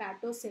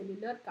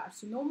 hepatocellular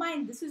carcinoma,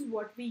 and this is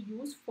what we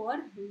use for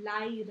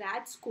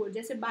LIRAD score.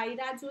 जैसे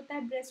BIRADS होता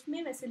है breast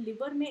में, वैसे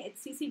liver में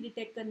HCC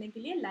detect करने के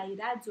लिए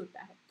LIRADS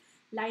होता है.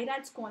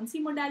 LIRADS कौन सी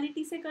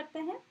मोडालिटी से करते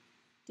हैं?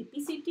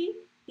 TPCT,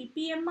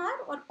 TPMR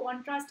और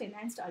कॉन्ट्रास्ट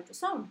एनहांस्ड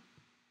अल्ट्रासाउंड,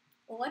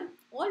 और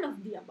ऑल ऑफ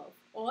द अबव,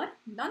 और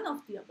नन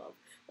ऑफ द अबव,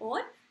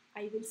 और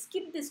I will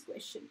skip this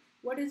question.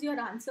 What is your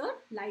answer?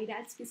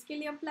 LIRADS किसके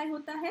लिए अप्लाई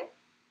होता है?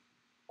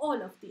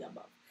 All of the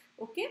above.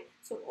 Okay,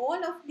 so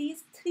all of these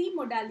three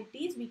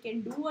modalities we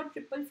can do a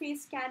triple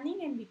phase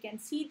scanning, and we can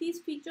see these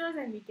features,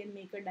 and we can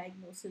make a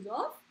diagnosis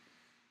of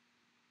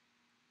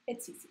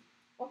HCC.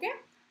 Okay,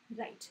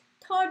 right.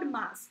 Third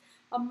mass,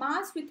 a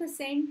mass with a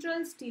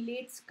central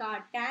stellate scar,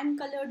 tan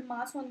colored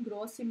mass on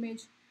gross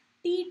image,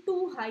 T2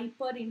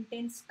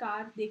 hyperintense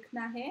scar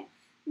देखना है,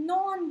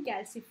 non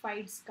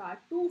calcified scar.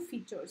 Two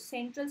features,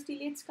 central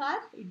stellate scar,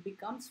 it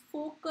becomes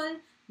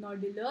focal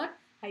nodular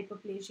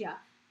hyperplasia.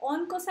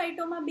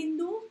 Oncocytoma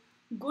बिंदु,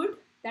 good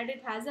that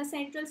it has a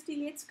central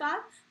stellate scar,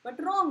 but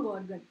wrong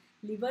organ.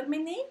 Liver में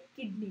नहीं,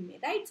 kidney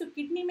में, right? So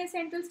kidney में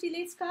central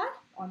stellate scar,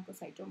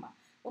 oncocytoma.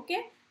 Okay,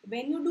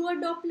 when you do a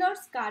Doppler,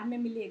 scar में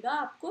मिलेगा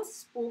आपको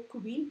spoke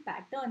wheel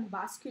pattern,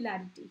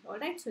 vascularity.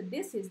 Alright, so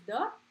this is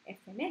the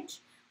FNH.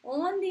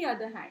 On the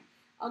other hand,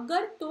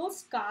 अगर तो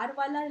scar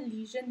वाला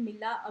lesion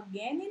मिला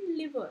again in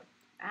liver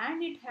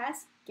and it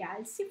has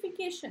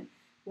calcification,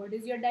 what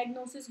is your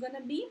diagnosis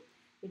gonna be?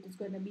 It is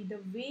going to be the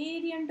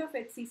variant of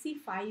HCC,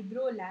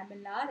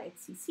 fibrolamellar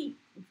HCC.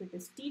 If it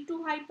is T2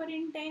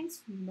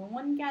 hyperintense,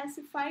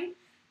 non-calcified,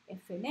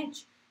 FNH.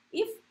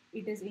 If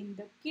it is in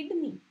the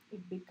kidney,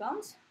 it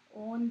becomes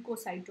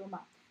oncocytoma.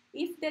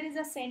 If there is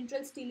a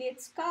central stellate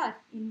scar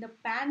in the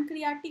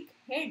pancreatic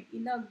head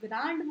in a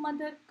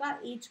grandmother ka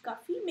age ka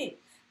female,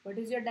 what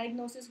is your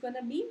diagnosis going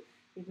to be?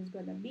 It is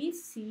going to be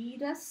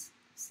serous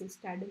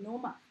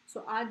cystadenoma.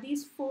 So are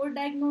these four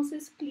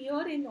diagnoses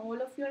clear in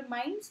all of your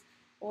minds?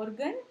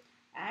 Organ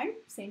and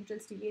central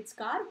stellate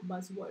scar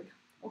buzzword.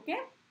 Okay,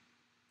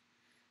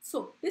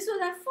 so this was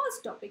our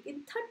first topic in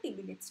 30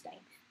 minutes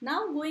time.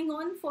 Now going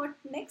on for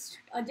next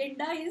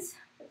agenda is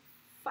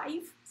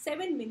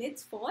 7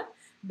 minutes for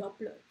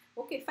Doppler.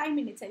 Okay, 5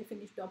 minutes I'll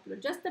finish Doppler.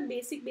 Just the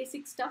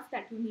basic stuff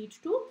that you need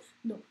to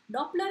know.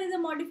 Doppler is a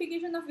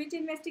modification of which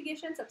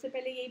investigation? सबसे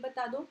पहले यही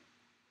बता दो.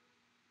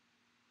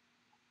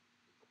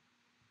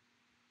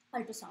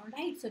 Ultrasound,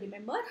 right? So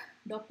remember,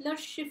 Doppler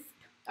shift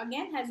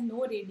again has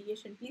no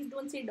radiation. Please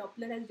don't say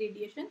Doppler has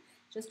radiation,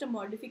 just a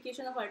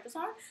modification of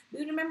ultrasound. Do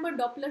you remember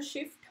Doppler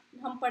shift?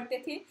 हम पढ़ते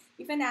थे,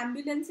 if an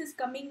ambulance is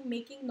coming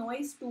making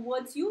noise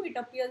towards you, it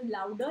appears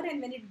louder,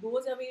 and when it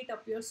goes away it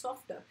appears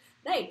softer,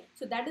 right?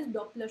 So that is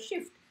Doppler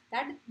shift.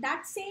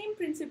 That same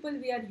principle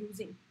we are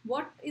using.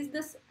 What is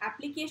this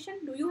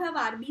application? Do you have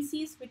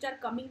RBCs which are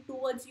coming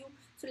towards you?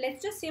 So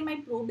let's just say my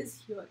probe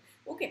is here.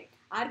 Okay,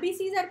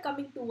 RBCs are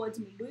coming towards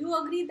me. Do you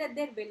agree that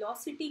their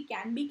velocity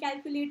can be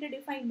calculated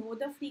if I know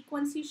the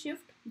frequency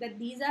shift, that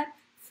these are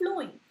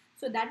flowing?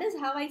 So that is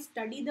how I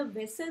study the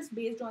vessels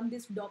based on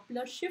this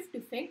Doppler shift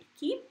effect.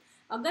 कि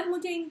अगर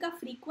मुझे इनका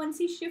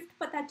frequency shift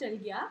पता चल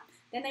गया,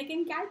 then I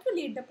can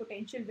calculate the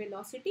potential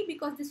velocity,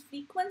 because this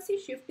frequency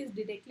shift is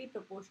directly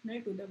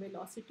proportional to the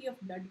velocity of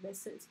blood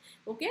vessels.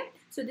 Okay,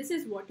 so this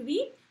is what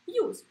we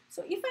use.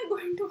 So if I go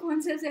into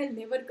concepts, I'll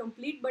never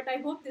complete, but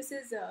I hope this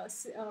is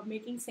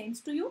making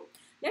sense to you.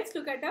 Let's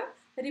look at a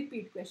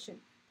repeat question.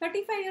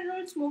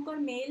 35-year-old smoker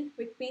male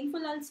with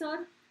painful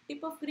ulcer,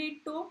 tip of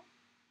great toe,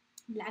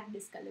 black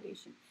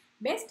discoloration.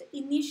 Best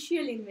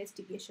initial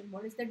investigation.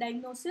 What is the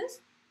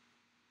diagnosis?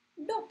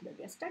 Doppler.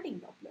 We are studying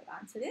Doppler.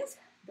 Answer is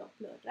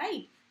Doppler,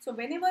 right? So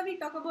whenever we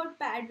talk about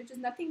PAD, which is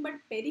nothing but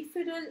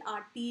peripheral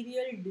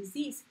arterial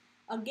disease,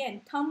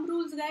 again, thumb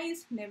rules,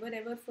 guys. Never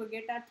ever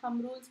forget our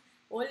thumb rules.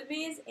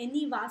 Always,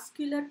 any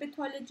vascular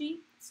pathology,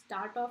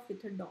 start off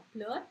with a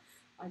Doppler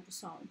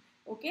ultrasound.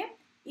 Okay.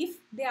 If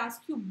they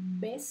ask you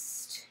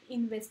best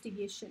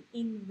investigation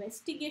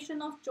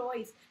of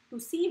choice to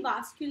see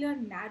vascular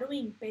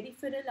narrowing,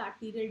 peripheral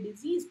arterial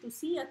disease, to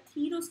see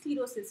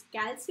atherosclerosis,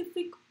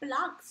 calcific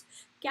plaques,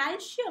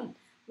 calcium,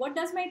 what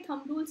does my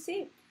thumb rule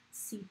say?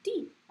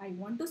 CT. I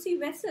want to see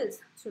vessels.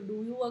 So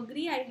do you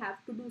agree I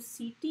have to do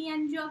CT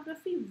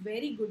angiography?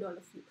 Very good, all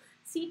of you.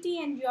 CT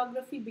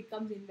angiography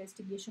becomes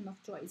investigation of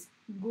choice.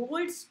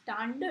 Gold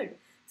standard.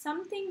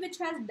 Something which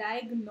has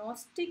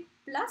diagnostic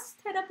plus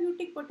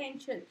therapeutic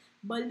potential.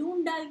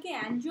 Balloon डाल के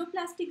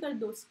angioplasty कर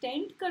दो,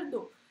 stent कर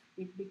दो.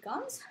 It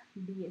becomes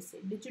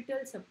DSA,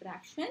 digital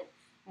subtraction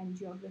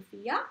angiography.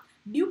 Yeah.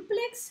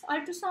 Duplex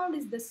ultrasound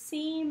is the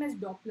same as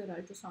Doppler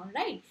ultrasound,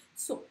 right?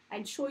 So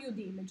I'll show you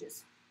the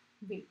images.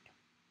 Wait,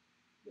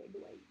 where do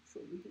I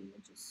show you the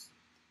images?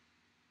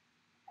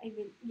 I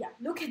will, yeah,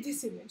 look at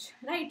this image,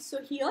 right?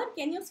 So here,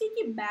 can you see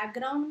कि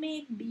background में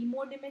एक B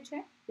mode image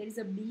है? There is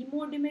a B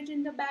mode image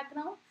in the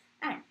background,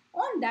 and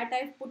on that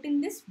I've put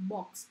in this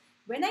box.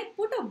 When I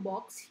put a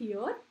box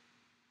here,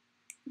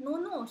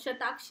 no,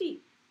 Shatakshi,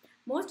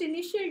 most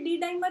initial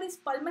D-dimer is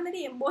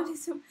pulmonary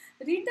embolism.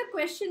 Read the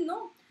question,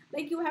 no?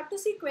 Like you have to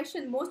see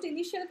question. Most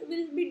initial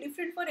will be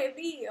different for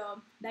every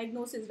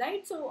diagnosis,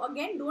 right? So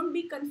again, don't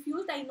be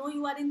confused. I know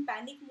you are in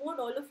panic mode,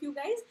 all of you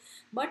guys.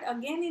 But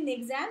again, in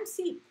exam,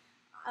 see,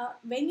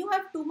 when you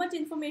have too much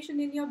information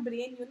in your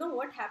brain, you know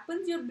what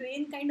happens? Your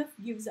brain kind of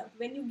gives up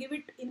when you give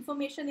it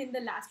information in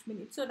the last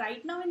minute. So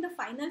right now in the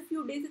final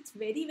few days, it's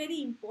very,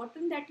 very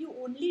important that you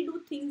only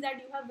do things that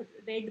you have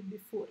read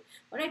before.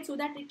 Alright, so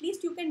that at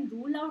least you can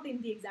rule out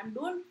in the exam.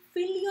 Don't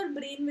fill your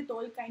brain with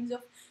all kinds of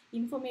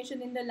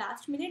information in the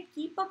last minute.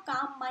 Keep a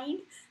calm mind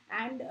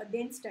and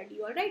then study.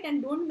 Alright,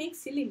 and don't make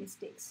silly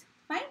mistakes.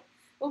 Fine?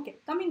 Okay,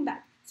 coming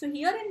back. So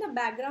here in the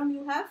background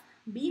you have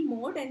B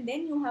mode, and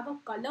then you have a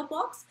color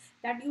box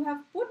that you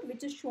have put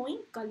which is showing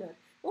color.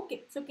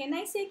 Okay, so can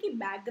I say कि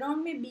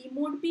background में B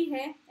mode भी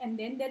है and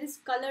then there is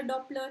color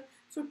Doppler.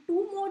 So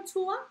two modes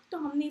हुआ तो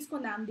हमने इसको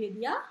नाम दे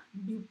दिया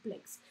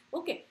duplex.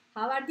 Okay,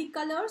 how are the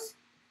colors?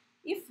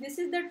 If this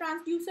is the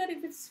transducer,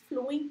 if it's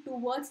flowing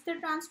towards the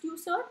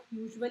transducer,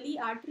 usually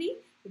artery,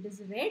 it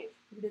is red.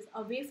 If it is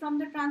away from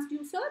the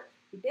transducer,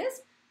 it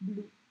is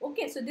blue.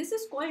 Okay, so this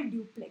is called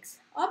duplex.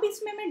 अब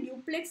इसमें मैं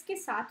duplex के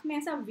साथ में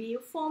ऐसा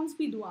waveforms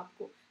भी दूँ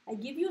आपको. I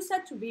give you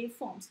such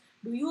waveforms.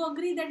 Do you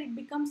agree that it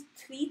becomes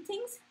three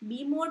things?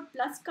 B mode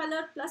plus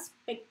color plus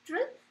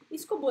spectral.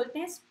 इसको बोलते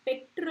हैं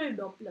spectral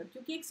Doppler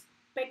क्योंकि एक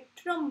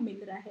spectrum मिल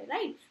रहा है,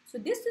 right? So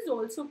this is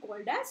also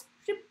called as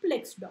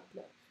triplex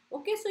Doppler.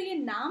 Okay, so ये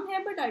नाम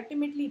है but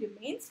ultimately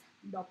remains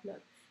Doppler.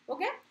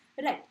 Okay,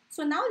 right.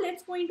 So now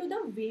let's go into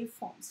the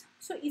waveforms.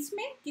 So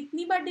इसमें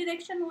कितनी बार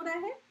direction हो रहा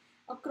है?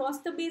 Across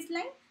the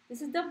baseline.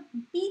 This is the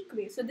peak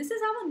wave. So this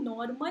is how a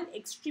normal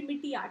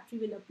extremity artery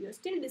will appear.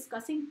 Still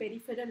discussing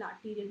peripheral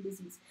arterial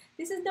disease.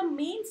 This is the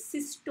main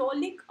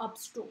systolic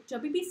upstroke.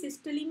 जब भी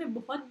systole में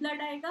बहुत blood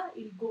आएगा,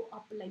 it will go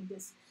up like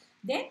this.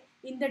 Then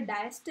in the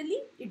diastole,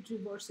 it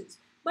reverses.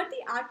 But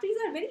the arteries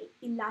are very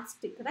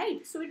elastic,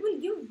 right? So it will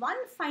give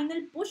one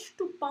final push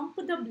to pump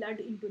the blood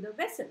into the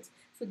vessels.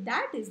 So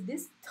that is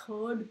this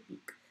third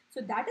peak. So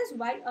that is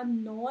why a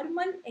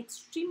normal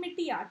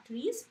extremity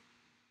arteries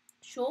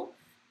show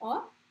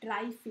a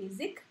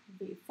triphasic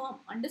waveform.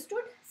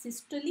 Understood?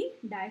 Systole,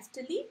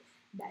 diastole,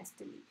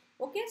 diastole.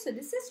 Okay, so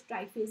this is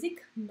triphasic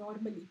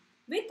normally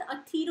with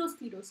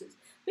atherosclerosis.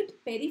 With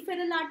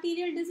peripheral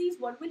arterial disease,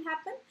 what will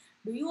happen?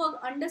 Do you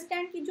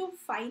understand कि जो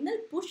final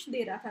push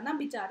दे रहा था ना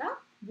बेचारा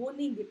वो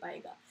नहीं दे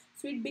पाएगा.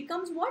 So it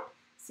becomes what?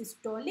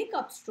 Systolic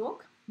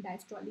upstroke,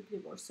 diastolic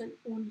reversal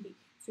only.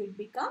 So it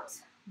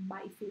becomes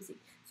biphasic.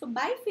 So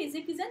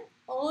biphasic is an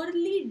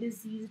early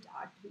diseased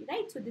artery,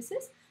 right? So this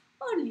is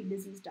early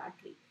diseased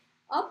artery.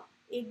 अब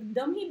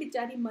एकदम ही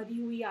बेचारी मरी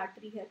हुई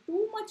आर्टरी है,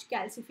 too much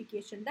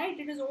calcification, right?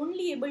 It is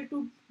only able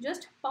to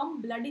just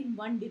pump blood in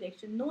one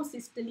direction. No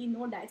systole,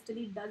 no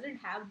diastole. It doesn't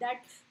have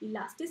that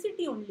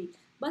elasticity only.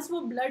 बस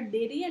वो blood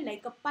दे रही है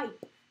like a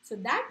pipe. So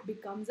that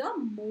becomes a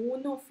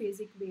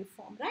monophasic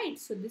waveform, right?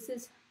 So this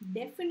is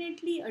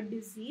definitely a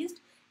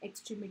diseased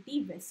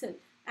extremity vessel.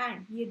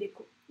 And ये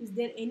देखो, is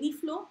there any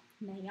flow?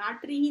 नहीं,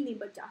 artery ही नहीं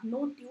बचा.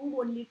 No tube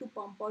only to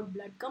pump out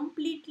blood.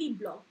 Completely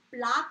blocked.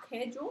 Plaque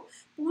है जो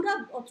पूरा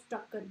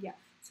obstruct कर गया.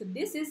 So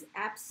this is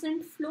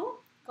absent flow,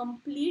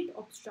 complete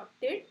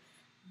obstructed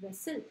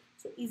vessel.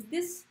 So is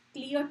this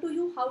clear to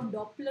you how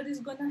Doppler is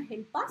gonna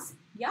help us?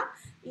 Yeah,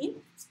 in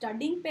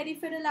studying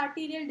peripheral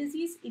arterial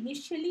disease,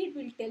 initially it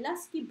will tell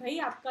us कि भाई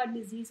आपका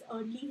disease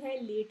early है,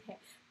 late है.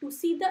 To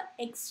see the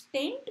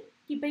extent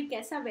कि भाई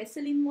कैसा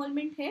vessel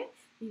involvement है,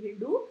 we will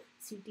do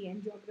CT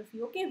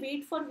angiography. Okay,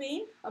 wait for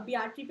vein. अभी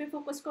artery पे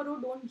focus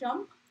करो, don't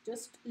jump.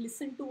 Just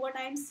listen to what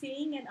I am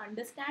saying and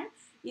understand.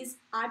 Is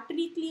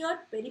artery clear?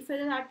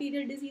 Peripheral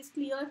arterial disease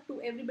clear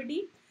to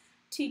everybody?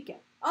 ठीक है,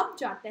 अब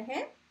जाते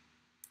हैं.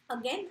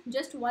 Again,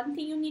 just one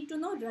thing you need to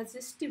know,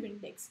 resistive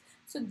index.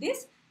 So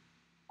this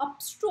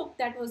upstroke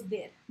that was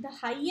there, the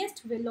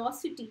highest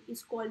velocity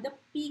is called the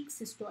peak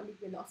systolic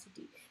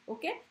velocity.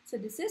 Okay, so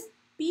this is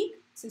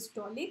peak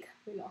systolic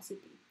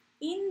velocity.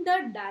 In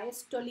the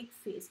diastolic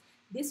phase,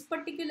 this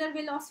particular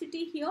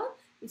velocity here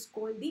is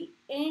called the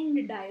end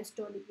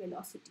diastolic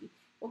velocity.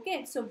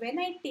 Okay, so when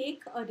I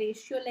take a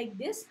ratio like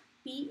this,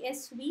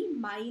 PSV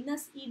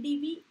minus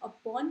EDV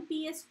upon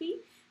PSV,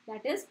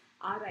 that is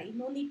RI.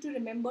 No need to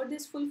remember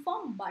this full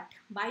form, but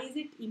why is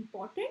it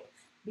important?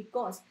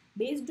 Because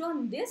based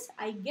on this,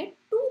 I get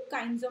two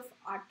kinds of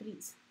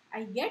arteries.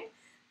 I get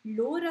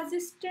low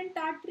resistant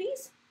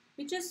arteries,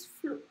 which is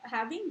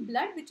having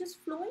blood which is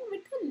flowing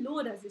with a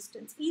low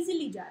resistance,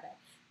 easily ja raha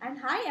hai, and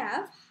I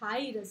have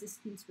high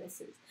resistance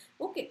vessels.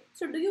 Okay,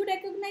 so do you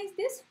recognize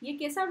this? ये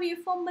कैसा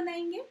waveform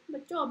बनाएंगे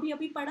बच्चों? अभी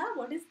अभी पढ़ा.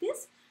 What is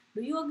this?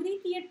 Do you agree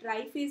कि ये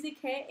triphasic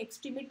है,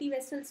 extremity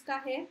vessels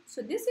का है?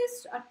 So this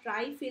is a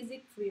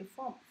triphasic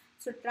waveform.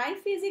 So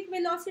triphasic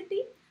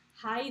velocity,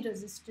 high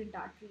resistant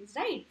arteries,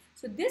 right?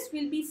 So this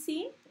will be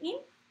seen in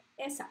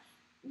ऐसा.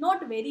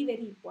 Not very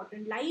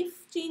important.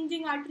 Life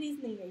changing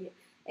arteries नहीं है ये.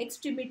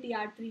 Extremity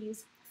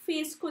arteries,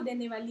 face को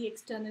देने वाली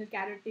external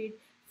carotid,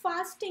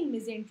 fasting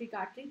mesenteric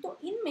artery. तो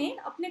इनमें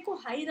अपने को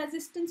high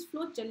resistance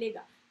flow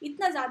चलेगा.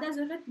 इतना ज़्यादा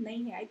ज़रूरत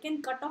नहीं है. I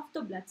can cut off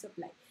the blood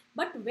supply.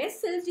 But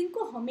vessels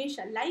जिनको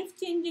हमेशा life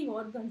changing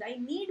organs, I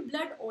need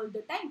blood all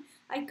the time.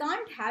 I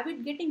can't have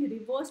it getting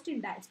reversed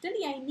in diastole.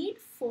 I need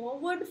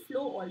forward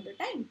flow all the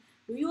time.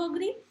 Do you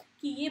agree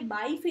कि ये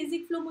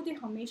biphasic flow मुझे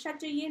हमेशा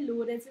चाहिए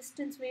low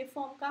resistance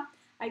waveform का.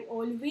 I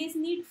always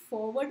need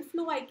forward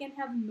flow. I can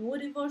have no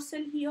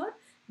reversal here.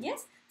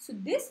 Yes. So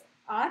this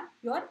are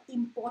your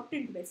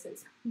important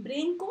vessels.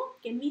 Brain को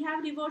can we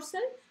have reversal?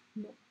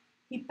 No.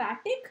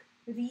 Hepatic,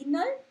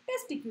 renal,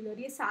 testicular,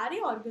 ये सारे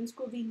organs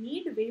को we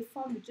need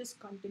waveform which is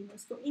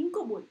continuous. तो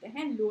इनको बोलते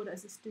हैं low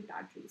resistant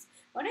arteries.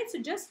 Alright, so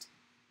just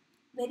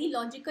very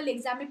logical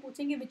exam में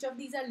पूछेंगे which of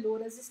these are low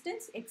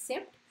resistance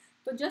except,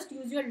 तो just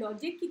use your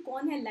logic कि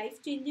कौन है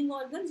life changing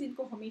organs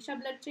जिनको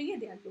हमेशा blood चाहिए,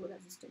 they are low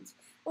resistance.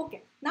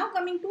 Okay, now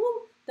coming to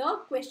the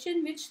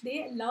question which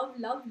they love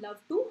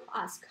to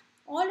ask.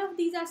 All of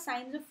these are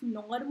signs of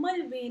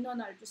normal vein on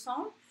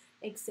ultrasound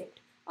except.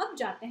 अब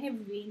जाते हैं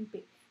vein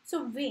पे.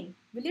 So vein,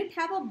 will it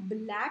have a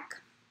black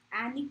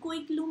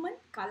anechoic lumen?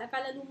 काला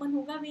काला lumen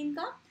होगा vein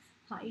का.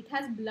 हाँ, it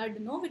has blood,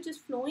 no, which is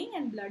flowing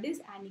and blood is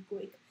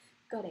anechoic.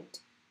 Correct.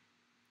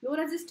 Low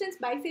resistance,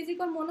 biphasic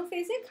or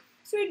monophasic?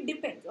 So it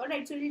depends.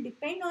 Alright, so it will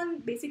depend on,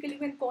 basically you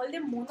can call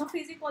them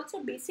monophasic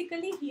also.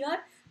 Basically here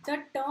the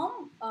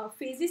term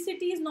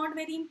phasicity is not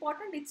very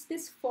important. It's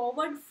this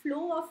forward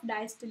flow of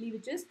diastole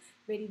which is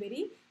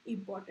very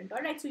important.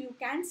 Alright, so you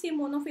can say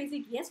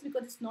monophasic, yes,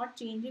 because it's not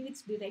changing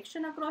its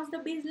direction across the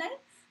baseline.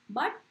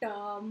 But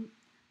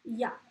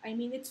yeah, I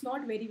mean it's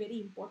not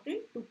very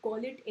important to call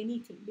it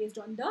anything based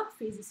on the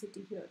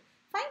phasicity here.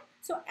 Fine.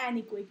 So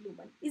anechoic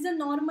lumen. Is a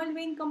normal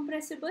vein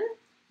compressible?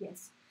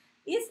 Yes.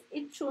 Is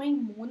it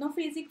showing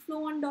monophasic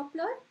flow on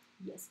Doppler?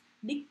 Yes.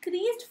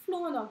 Decreased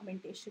flow on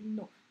augmentation?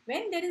 No.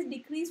 When there is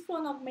decreased flow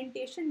on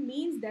augmentation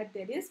means that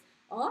there is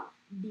a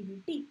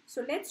DVT.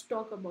 So let's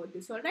talk about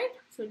this. Alright.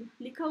 So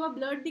लिखा हुआ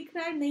blurred दिख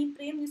रहा है, नहीं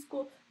प्रेम,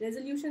 इसको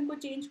resolution को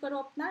change करो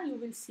अपना, you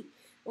will see.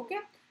 Okay.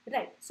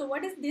 Right. So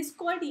what is this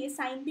called? ये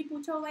sign भी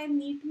पूछा हुआ है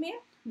NEET में.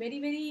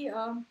 Very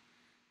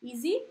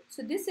easy.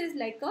 So this is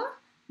like a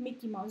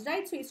Mickey Mouse,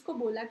 right? So इसको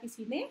बोला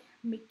किसी ने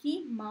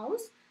Mickey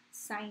Mouse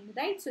sign,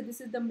 right? So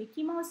this is the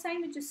Mickey Mouse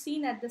sign which is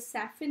seen at the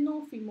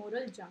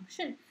saphenofemoral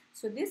junction.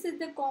 So this is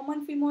the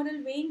common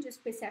femoral vein जिस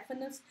पे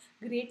saphenous,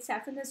 great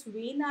saphenous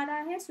vein आ रहा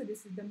है. So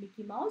this is the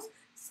Mickey Mouse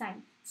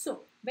sign. So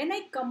when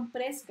I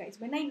compress, guys,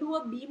 when I do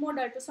a B mode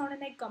ultrasound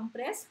and I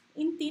compress,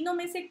 इन तीनों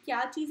में से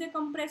क्या चीजें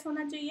compress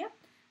होना चाहिए?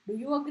 Do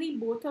you agree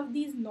both of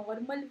these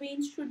normal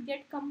veins should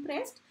get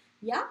compressed?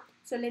 Yeah.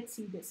 So let's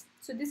see this.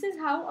 So this is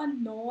how a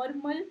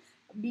normal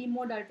B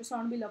mode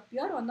ultrasound will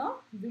appear on a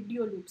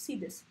video loop. See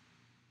this.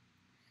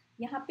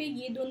 यहाँ पे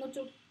ये दोनों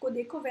को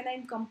देखो, when I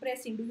am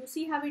compressing, do you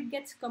see how it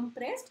gets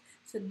compressed?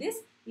 So this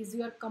is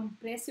your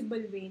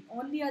compressible vein.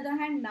 On the other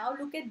hand, now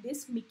look at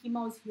this Mickey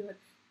Mouse here.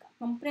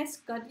 Compress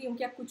कर रही हूँ,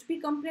 क्या कुछ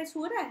भी compress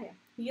हो रहा है?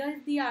 Here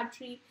is the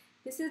artery,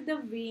 this is the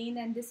vein,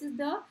 and this is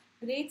the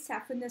great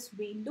saphenous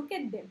vein. Look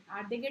at them.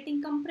 Are they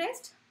getting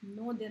compressed?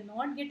 No, they're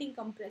not getting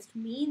compressed.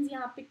 Means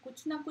यहाँ पे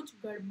कुछ ना कुछ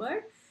गड़बड़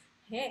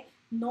है.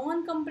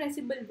 Non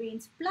compressible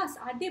veins plus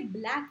are they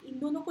black. इन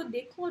दोनों को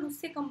देखो और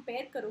उससे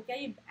कंपेयर करो, क्या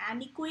ये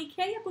एनिकोइक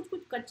है या कुछ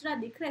कचरा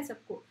दिख रहा है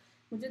सबको?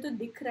 मुझे तो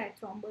दिख रहा है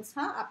थ्रोम्बस,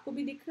 हाँ आपको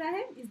भी दिख रहा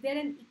है. Is there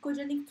N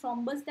echogenic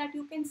thrombus that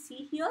you can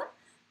see here?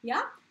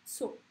 या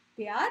सो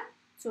they are.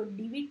 So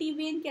DVT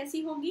vein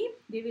कैसी होगी?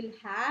 They will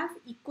have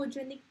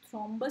ecogenic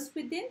thrombus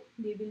within.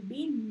 They will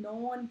be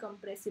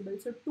non-compressible.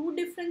 So two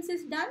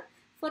differences done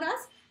for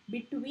us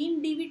between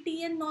DVT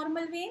and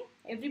normal vein.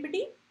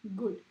 Everybody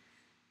good.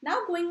 Now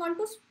going on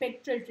to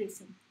spectral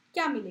tracing.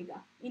 क्या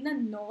मिलेगा? In a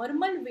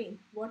normal vein,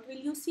 what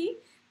will you see?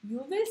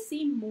 You will see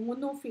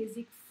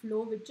monophasic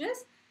flow which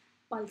is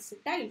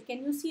pulsatile.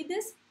 Can you see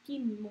this? कि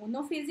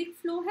monophasic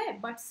flow है,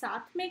 but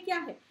साथ में क्या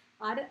है?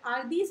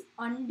 Are these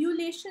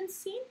undulations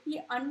seen?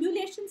 ये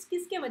undulations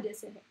किसके वजह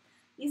से है?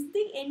 Is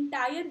the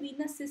entire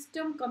venous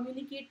system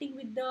communicating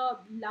with the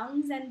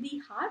lungs and the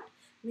heart?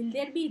 Will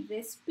there be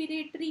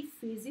respiratory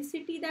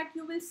phasicity that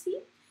you will see?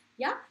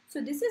 Yeah,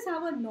 so this is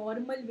how a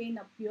normal vein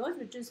appears,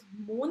 which is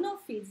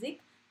monophasic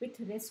with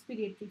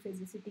respiratory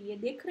phasicity. ये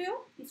देख रहे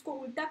हो? इसको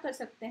उल्टा कर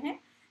सकते हैं,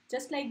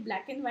 just like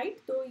black and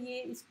white. तो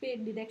ये इस पे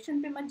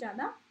direction पे मत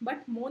जाना.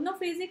 But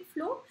monophasic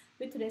flow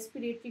with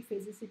respiratory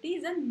phasicity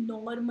is a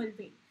normal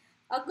vein.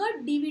 अगर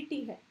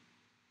DVT है,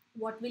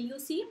 what will you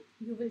see?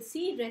 You will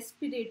see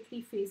respiratory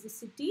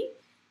phasicity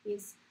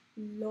is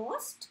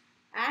lost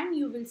and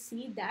you will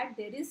see that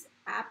there is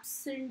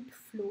absent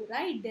flow,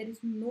 right? There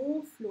is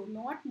no flow,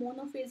 not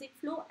monophasic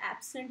flow,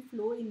 absent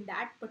flow in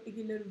that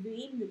particular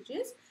vein which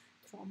is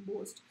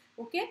thrombosed.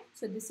 Okay,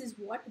 so this is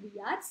what we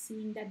are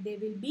seeing, that there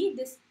will be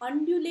this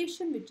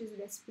undulation which is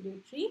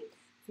respiratory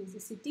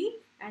phasicity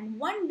and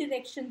one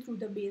direction through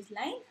the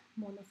baseline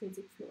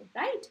monophasic flow,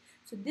 right?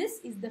 So this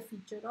is the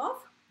feature of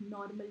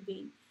normal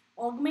vein.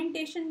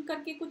 Augmentation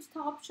करके कुछ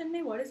था option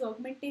में. What is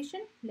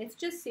augmentation? Let's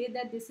just say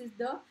that this is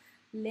the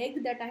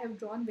leg that I have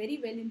drawn very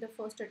well in the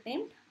first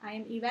attempt. I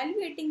am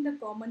evaluating the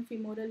common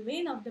femoral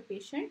vein of the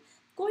patient.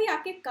 कोई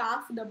आके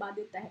काफ दबा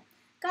देता है.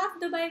 काफ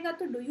दबाएगा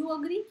तो do you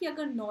agree कि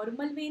अगर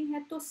normal vein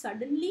है तो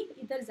suddenly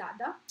इधर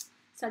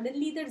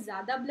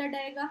ज़्यादा blood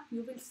आएगा.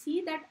 You will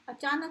see that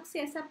अचानक से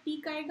ऐसा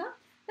peak आएगा,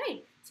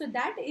 right? So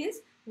that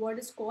is what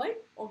is called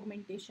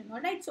augmentation.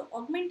 Alright, so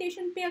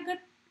augmentation पे अगर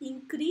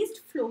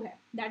increased flow है,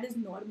 that is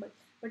normal.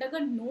 But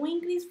अगर no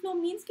increased flow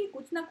means कि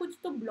कुछ ना कुछ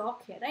तो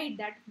block है, right?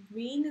 That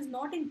vein is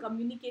not in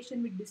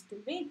communication with distal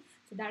vein.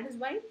 So that is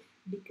why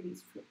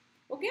decreased flow.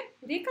 Okay,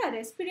 Rekha,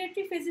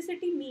 respiratory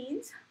phasicity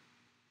means,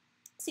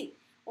 see,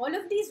 all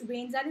of these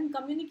veins are in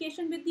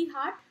communication with the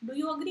heart. Do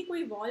you agree?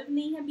 कोई valve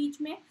नहीं है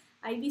बीच में.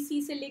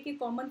 IVC से लेके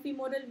common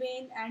femoral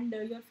vein and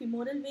your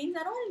femoral veins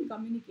are all in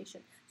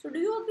communication. So do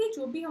you agree?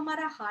 जो भी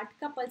हमारा heart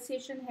का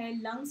pulsation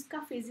है, lungs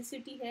का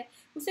phasicity है,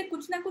 उसे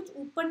कुछ ना कुछ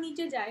ऊपर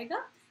नीचे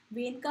जाएगा,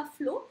 vein का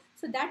flow.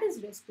 So that is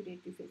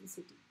respiratory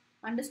phasicity.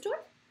 Understood?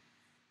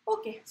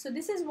 Okay, so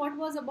this is what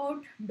was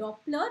about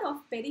Doppler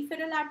of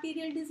peripheral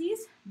arterial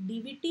disease,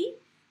 DVT,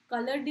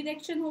 color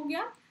direction हो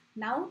गया.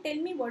 Now tell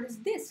me, what is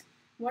this?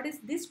 What is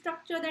this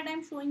structure that I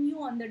am showing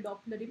you on the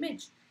Doppler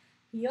image?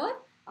 Here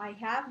I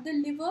have the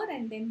liver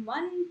and then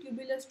one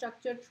tubular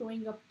structure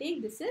showing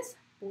uptake. This is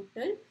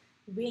portal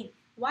vein.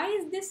 Why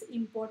is this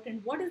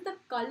important? What is the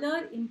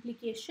color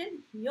implication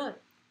here?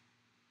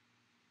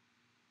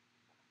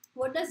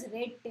 What does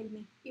red tell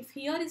me? If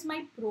here is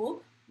my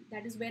probe,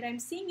 that is where I am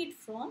seeing it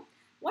from,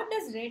 what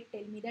does red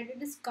tell me? That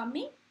it is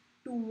coming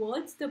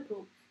towards the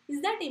probe.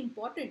 Is that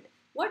important?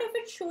 What if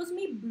it shows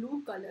me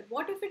blue color?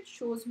 What if it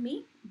shows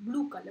me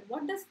blue color?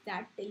 What does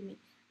that tell me?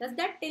 Does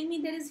that tell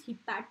me there is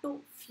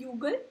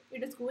hepatofugal?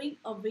 It is going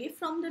away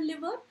from the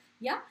liver.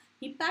 Yeah,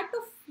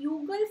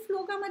 hepatofugal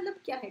flow का मतलब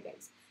क्या है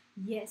guys?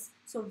 Yes,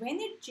 so when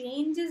it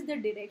changes the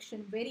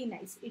direction, very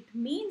nice. It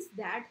means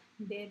that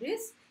there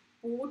is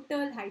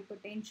portal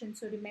hypertension.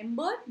 So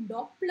remember,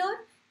 Doppler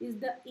is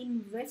the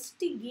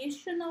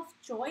investigation of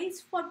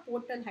choice for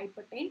portal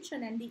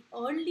hypertension, and the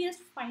earliest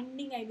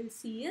finding I will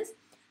see is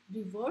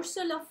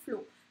reversal of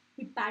flow.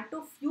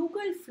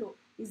 Hepatofugal flow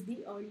is the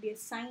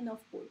earliest sign of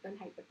portal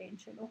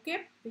hypertension.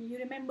 Okay, will you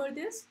remember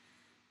this?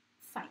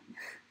 Fine.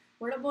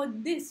 What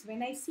about this?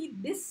 When I see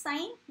this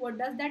sign, what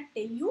does that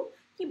tell you?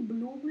 कि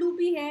blue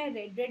भी है,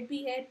 red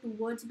भी है,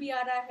 towards भी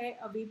आ रहा है,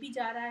 away भी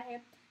जा रहा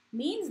है.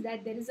 Means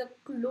that there is a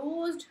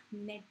closed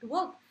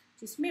network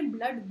जिसमें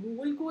blood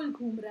गोल गोल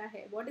घूम रहा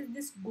है. What is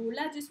this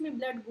गोला जिसमें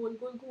blood गोल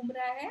गोल घूम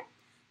रहा है?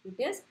 It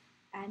is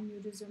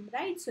aneurysm,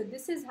 right? So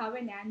this is how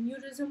an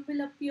aneurysm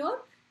will appear.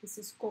 This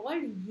is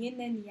called yin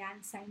and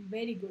yang sign.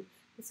 Very good.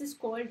 This is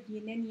called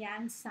yin and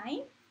yang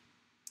sign.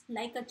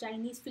 Like a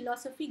Chinese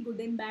philosophy, good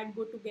and bad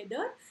go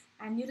together.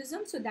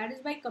 Aneurysm. So that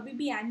is why कभी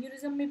भी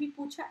aneurysm में भी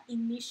पूछा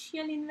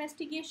initial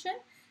investigation,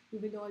 you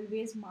will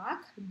always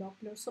mark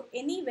Doppler. So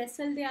any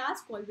vessel they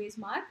ask, always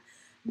mark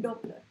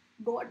Doppler.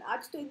 God,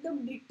 आज तो एकदम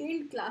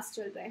detailed class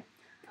चल रहा है.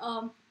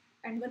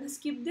 I'm gonna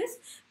skip this.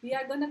 We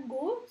are gonna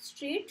go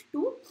straight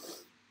to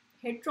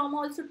head trauma.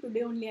 Also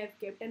today only I've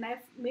kept, and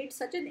I've made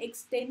such an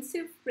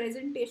extensive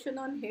presentation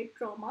on head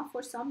trauma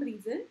for some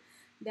reason.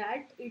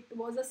 that it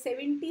was a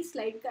 70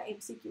 slide ka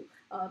MCQ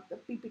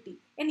PPT.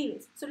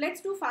 Anyways, so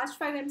let's do fast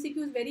 5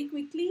 MCQs very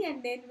quickly,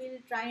 and then we'll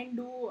try and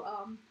do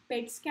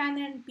PET scan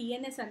and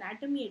PNS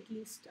anatomy at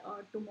least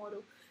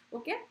tomorrow.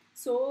 Okay,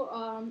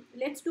 so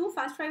let's do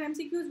fast 5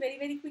 MCQs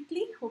very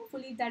quickly.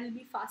 Hopefully that will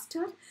be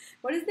faster.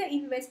 What is the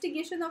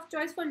investigation of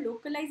choice for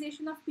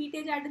localization of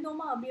PTH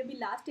adenoma? अभी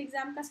last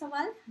exam का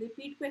सवाल.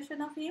 Repeat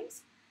question of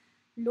AIIMS.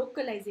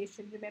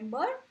 Localization,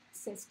 remember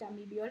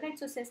sestamebe. Alright,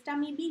 so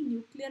sestamebe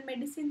nuclear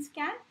medicine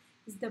scan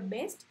is the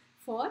best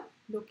for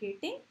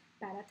locating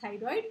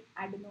parathyroid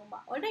adenoma.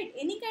 Alright,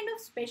 any kind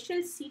of special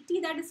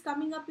CT that is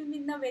coming up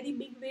in a very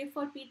big way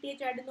for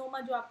PTH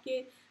adenoma जो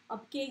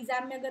आपके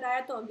exam में अगर आया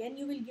तो again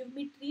you will give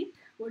me treat.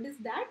 What is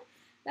that?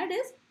 That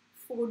is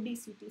 4D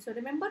CT. So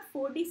remember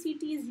 4D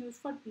CT is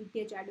used for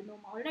PTH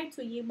adenoma. Alright,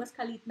 so ये बस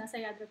खाली इतना सा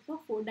याद रखो,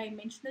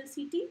 4-dimensional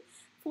CT.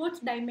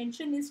 Fourth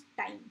dimension is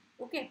time.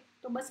 Okay,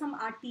 तो बस हम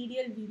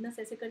arterial venous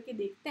ऐसे करके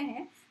देखते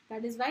हैं.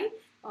 That is why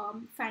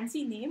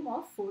fancy name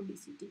of 4D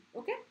CT.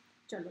 Okay,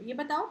 चलो ये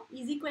बताओ,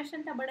 easy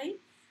question था बड़ा ही.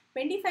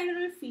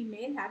 25-year-old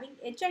female having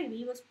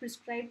HIV was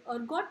prescribed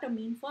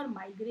ergotamine for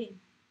migraine.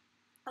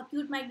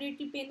 Acute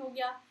migratory pain हो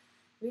गया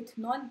with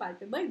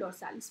non-palpable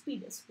dorsalis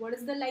pedis. What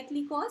is the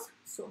likely cause?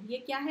 So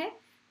ये क्या है?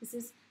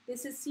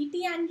 This is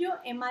CT angio,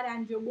 MR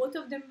angio. Both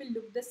of them will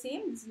look the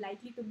same. This is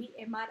likely to be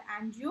MR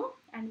angio.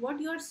 And what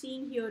you are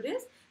seeing here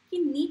is कि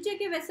नीचे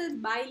के vessels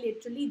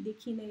bilaterally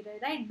दिख ही नहीं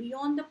रहे, right?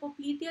 Beyond the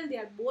popliteal, they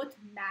are both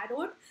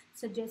narrowed,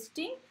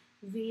 suggesting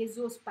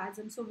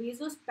vasospasm. So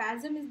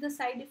vasospasm is the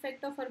side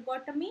effect of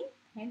ergotamine.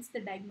 Hence the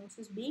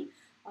diagnosis being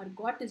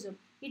ergotism.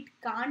 It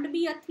can't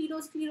be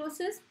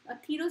atherosclerosis.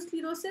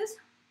 Atherosclerosis,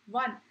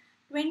 1.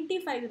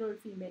 25-year-old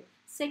female.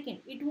 Second,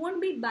 it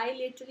won't be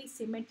bilaterally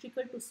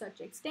symmetrical to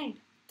such extent.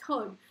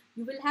 Third,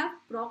 you will have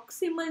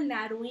proximal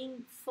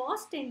narrowing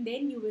first and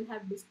then you will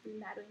have distal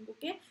narrowing.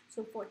 Okay,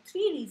 so for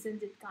 3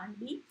 reasons it can't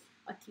be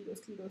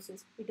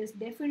atherosclerosis. It is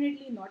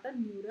definitely not a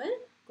neural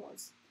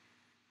cause.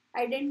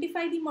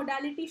 Identify the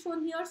modality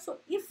shown here. So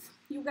if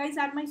you guys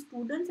are my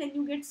students and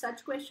you get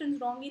such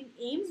questions wrong in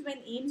AIIMS, when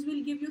AIIMS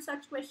will give you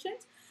such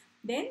questions,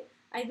 then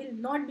I will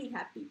not be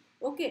happy.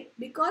 Okay,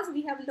 because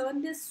we have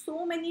learned this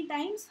so many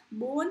times.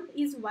 Bone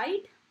is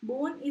white,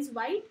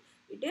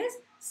 it is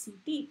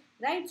CT,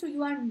 right? So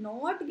you are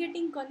not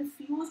getting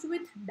confused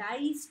with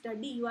dye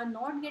study, you are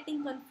not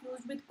getting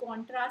confused with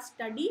contrast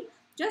study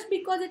just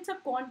because it's a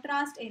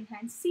contrast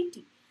enhanced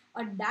CT.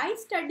 A dye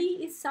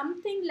study is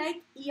something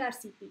like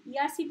ERCP.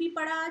 ERCP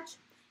pada aaj?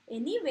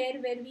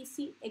 Anywhere where we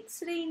see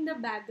X-ray in the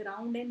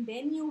background and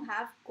then you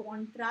have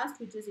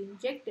contrast which is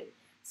injected.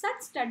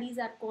 Such studies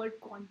are called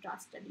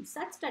contrast studies.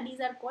 Such studies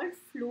are called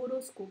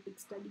fluoroscopic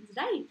studies,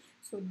 right?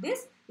 So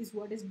this is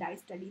what is dye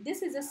study.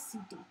 This is a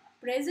CT.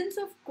 Presence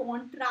of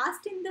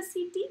contrast in the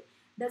CT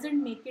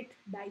doesn't make it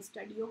dye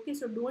study. Okay,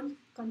 so don't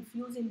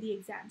confuse in the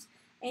exams.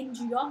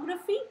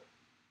 Angiography,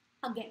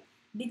 again,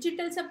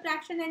 digital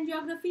subtraction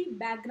angiography,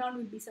 background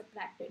will be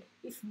subtracted.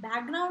 If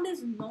background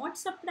is not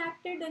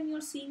subtracted and you're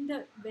seeing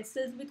the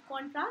vessels with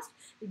contrast,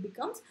 it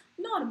becomes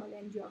normal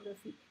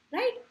angiography,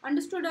 right?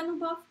 Understood,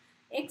 Anubhav?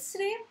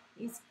 X-ray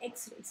is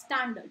X-ray,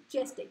 standard,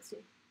 chest X-ray,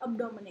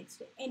 abdomen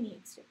X-ray, any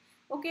X-ray.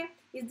 Okay,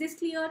 is this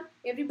clear?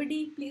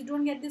 Everybody, please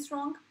don't get this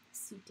wrong.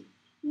 CT.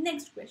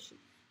 Next question.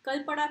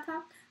 कल पढ़ा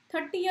था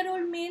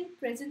 30-year-old male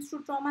presents to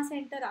trauma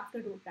center after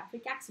road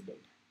traffic accident.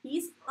 He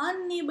is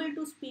unable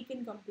to speak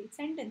in complete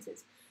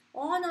sentences.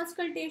 On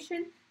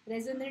auscultation,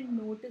 resonant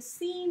note is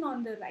seen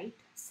on the right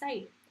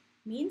side.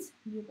 Means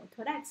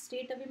pneumothorax.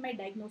 Straight away my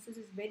diagnosis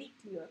is very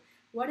clear.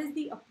 What is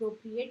the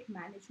appropriate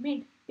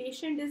management?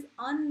 Patient is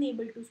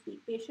unable to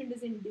speak. Patient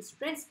is in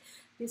distress.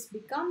 This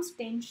becomes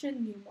tension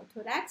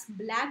pneumothorax.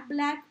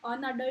 Black,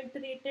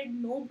 unadulterated,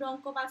 no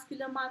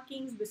bronchovascular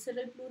markings,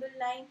 visceral pleural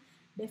line.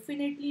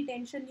 Definitely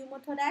tension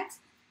pneumothorax.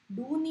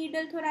 Do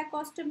needle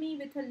thoracostomy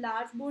with a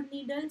large bore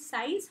needle.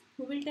 Size.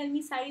 Who will tell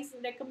me size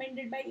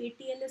recommended by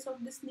ATLS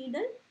of this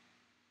needle?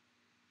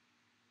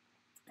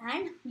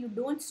 And you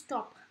don't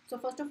stop. So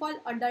first of all,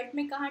 adult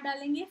में कहाँ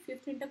डालेंगे?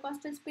 5th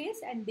intercostal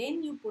space, and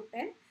then you put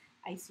an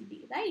ICD,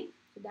 right?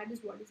 So that is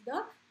what is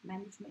the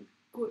management.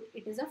 Good.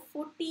 It is a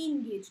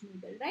 14 gauge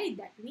needle, right?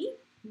 That we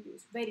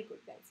use. Very good,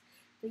 guys.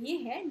 So ये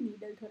है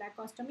needle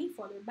thoracostomy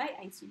followed by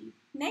ICD.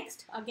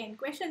 Next, again,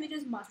 question which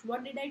is must.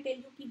 What did I tell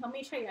you कि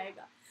हमेशा ही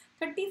आएगा?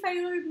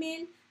 35-year-old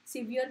male,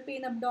 severe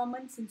pain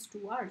abdomen since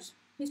 2 hours.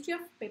 History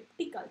of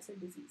peptic ulcer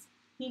disease.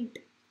 Hint.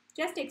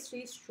 Chest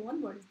X-ray is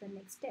shown. What is the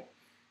next step?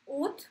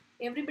 Oath,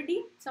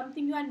 everybody,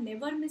 something you are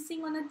never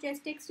missing on a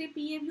chest X-ray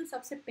PA view.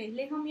 सबसे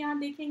पहले हम यहाँ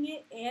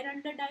देखेंगे air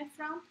under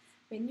diaphragm.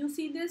 When you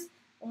see this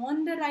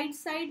on the right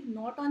side,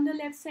 not on the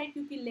left side,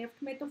 क्योंकि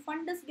left में तो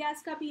fundus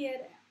gas का भी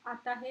air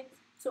आता है.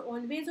 So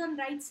always on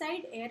right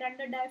side, air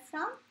under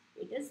diaphragm.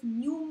 It is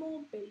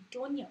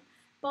pneumoperitoneum,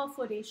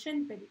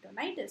 perforation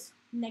peritonitis.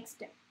 Next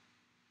step,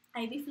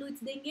 IV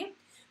fluids देंगे.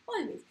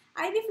 Always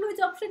IV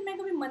fluids option में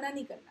कभी मना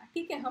नहीं करना,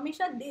 ठीक है?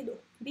 हमेशा दे दो.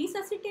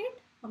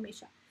 Resuscitate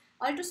हमेशा.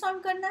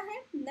 अल्ट्रासाउंड करना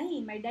है?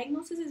 नहीं, माई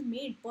डायग्नोसिस इज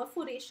मेड,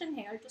 परफोरेशन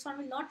है, ultrasound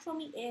will not show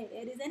me air,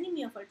 air is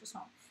enemy of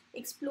ultrasound.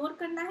 Explore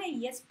करना है?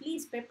 Yes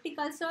please, peptic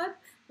ulcer,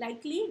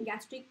 likely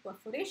gastric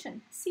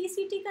perforation.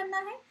 CCT करना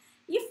है?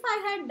 If I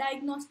had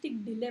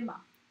diagnostic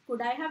dilemma,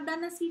 could I have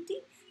done a CT?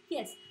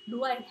 Yes. Do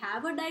I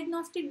have a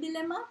diagnostic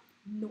dilemma?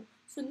 No.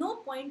 So no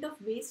point of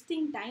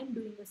wasting time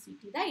doing a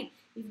CT, right?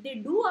 If they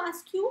do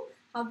ask you,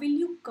 how will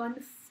you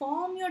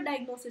confirm your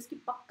diagnosis कि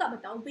पक्का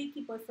बताओ भाई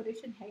कि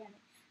perforation है या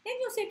नहीं,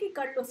 then you say कि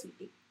कर लो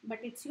CT,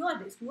 but it's your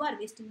risk, you are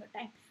wasting your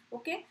time,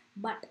 okay?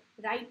 But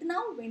right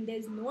now when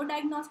there is no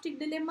diagnostic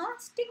dilemma,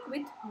 stick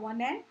with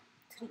 1 and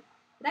 3,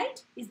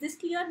 right? Is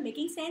this clear,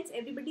 making sense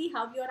everybody,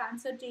 how your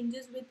answer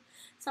changes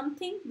with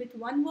something,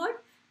 with one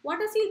word?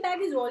 Water seal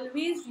bag is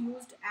always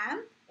used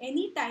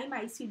anytime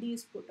ICD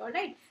is put,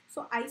 alright?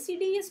 So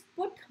ICD is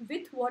put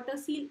with water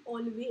seal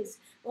always,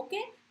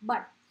 okay?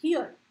 But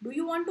here, do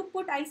you want to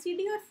put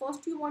ICD or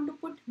first you want to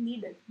put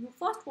needle? You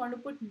first want to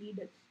put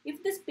needle.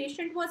 If this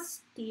patient was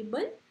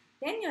stable,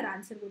 then your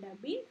answer would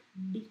have been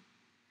D.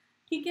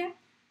 ठीक है?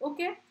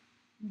 Okay?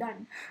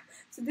 Done.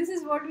 So this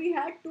is what we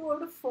had, 2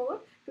 out of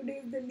 4. Today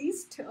is the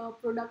least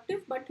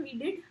productive, but we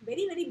did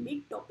very, very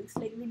big topics.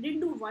 Like we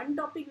didn't do one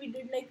topic, we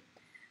did like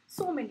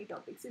so many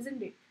topics,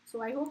 isn't it?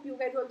 So I hope you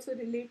guys also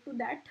relate to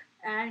that.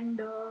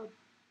 And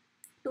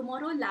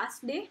tomorrow,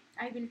 last day,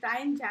 I will try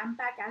and jam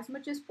pack as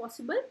much as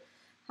possible.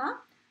 Huh?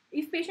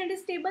 If patient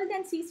is stable,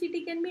 then CCT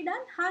can be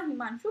done. Huh,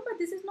 Himanshu, but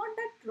this is not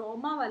that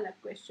trauma wala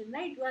question,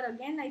 right? You are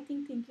again, I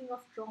think, thinking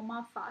of trauma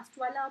fast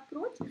wala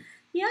approach.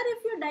 Here,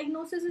 if your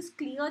diagnosis is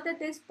clear that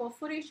there is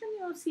perforation,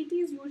 your CT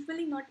is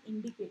usually not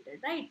indicated,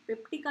 right?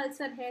 Peptic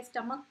ulcer hai,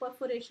 stomach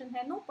perforation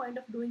hai, no point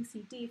of doing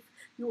CT if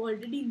you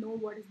already know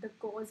what is the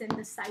cause and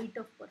the site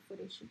of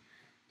perforation.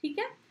 ठीक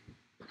है?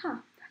 हाँ,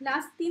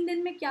 last 3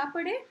 दिन में क्या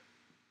पढ़े?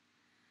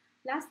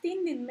 Last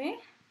 3 दिन में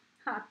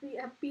हाँ,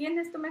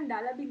 PNS तो मैंने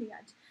डाला भी नहीं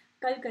आज,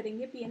 कल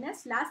करेंगे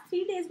PNS. लास्ट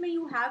 3 days में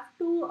you have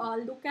to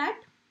look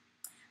at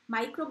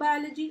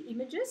microbiology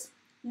images.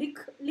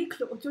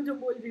 लिख लो जो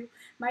बोल रही हूँ.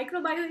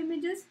 Microbiome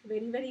images,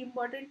 very very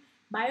important.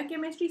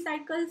 Biochemistry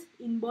cycles,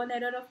 inborn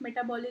error of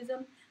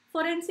metabolism.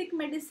 Forensic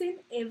medicine,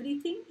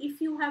 everything.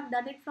 If you have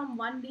done it from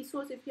one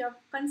resource, if you have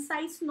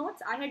concise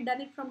notes, I had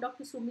done it from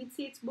Dr. Sumit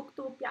Seth's book.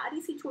 तो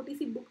प्यारी सी छोटी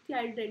सी book थी,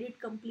 I had read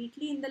it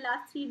completely in the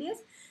last 3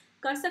 days.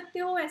 कर सकते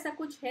हो, ऐसा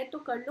कुछ है तो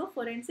कर लो.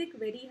 Forensic,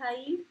 very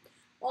high.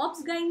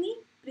 Obs Gynae,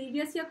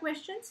 previous year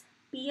questions.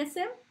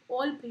 PSM,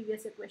 all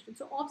previous year questions.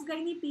 So Obs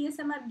Gynae,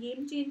 PSM are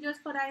game changers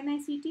for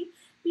INI-CET.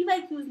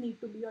 PYQs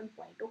need to be on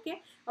point,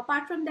 okay?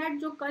 Apart from that,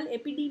 जो कल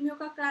epidemio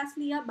का class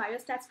लिया,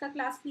 biostats का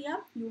class लिया,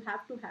 you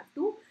have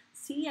to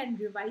see and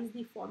revise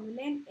the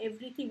formula and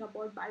everything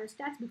about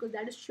biostats, because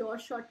that is sure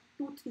short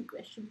 2-3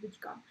 questions which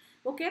come,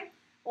 okay?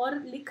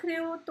 और लिख रहे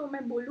हो तो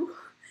मैं बोलूँ.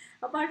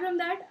 Apart from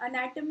that,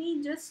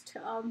 anatomy, just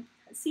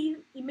see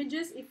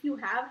images if you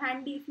have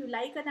handy. If you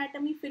like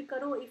anatomy, फिर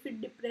करो. If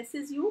it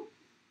depresses you,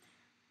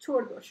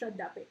 छोड़ दो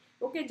श्रद्धा पे.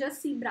 Okay,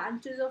 just see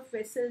branches of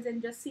vessels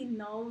and just see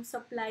nerve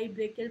supply,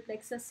 brachial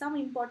plexus, some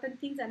important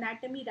things.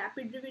 Anatomy,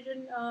 rapid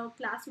revision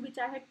class which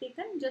I had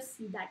taken, just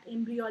see that.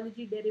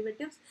 Embryology,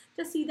 derivatives,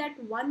 just see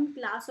that one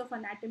class of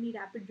anatomy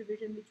rapid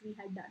revision which we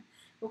had done.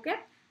 Okay,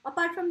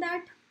 apart from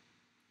that,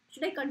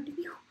 should I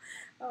continue?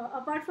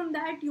 Apart from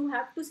that, you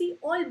have to see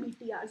all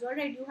BTRs,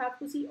 alright? You have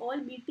to see all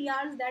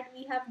BTRs that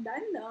we have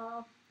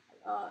done.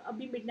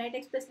 अभी midnight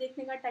express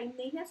देखने का time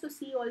नहीं है, सो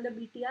see all the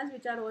BTRs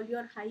which are all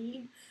your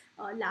high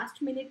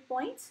last minute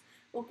points,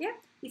 okay?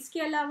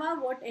 इसके अलावा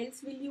what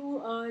else will you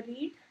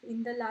read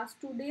in the last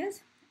 2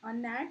 days?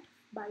 Anat,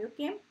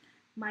 Biochem,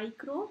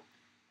 Micro,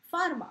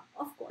 Pharma,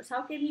 of course.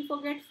 How can we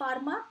forget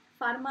Pharma?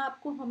 Pharma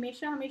आपको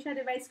हमेशा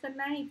revise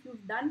करना है. If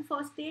you've done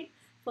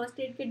first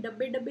aid के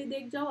डब्बे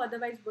देख जाओ.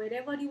 Otherwise,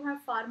 wherever you have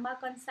pharma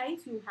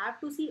concise, you have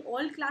to see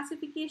all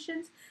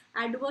classifications,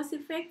 adverse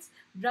effects,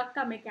 drug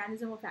का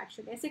mechanism of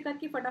action. ऐसे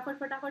करके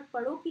फटाफट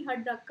पढ़ो कि हर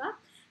ड्रग का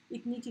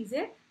इतनी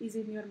चीज़ें is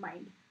in your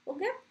mind.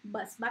 Okay,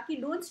 बस.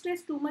 बाकी don't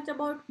stress too much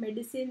about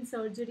medicine,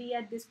 surgery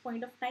at this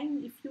point of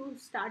time. If you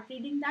start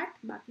reading that,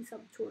 बाकी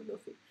सब छोड़ दो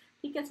फिर.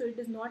 ठीक है, so it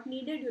is not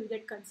needed. You'll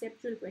get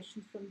conceptual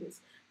questions from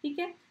this. ठीक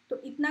है,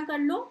 तो इतना कर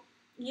लो.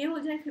 ये हो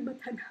जाए फिर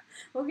बताना.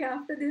 Okay,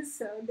 after this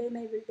then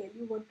I will tell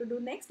you what to do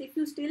next. If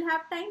you still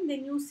have time,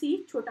 then you see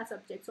छोटा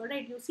subjects,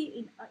 alright? You see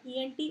in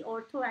ENT,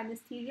 ortho,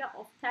 anesthesia,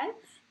 opthal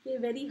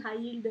के very high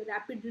yield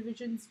rapid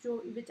revisions जो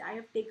which I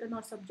have taken,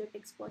 or subject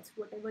experts,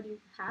 whatever you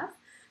have,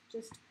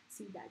 just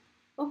see that.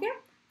 Okay,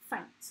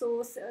 fine.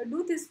 So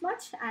do this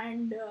much,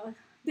 and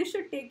this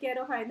should take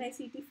care of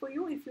INI-CET for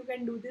you if you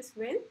can do this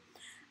well,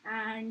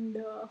 and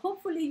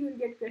hopefully you will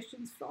get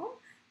questions from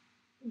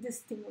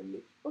this thing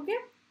only.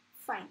 Okay,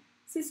 fine.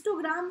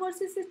 Cystogram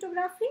versus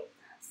cystography,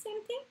 same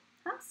thing.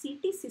 हाँ,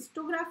 CT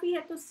cystography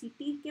है तो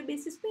CT के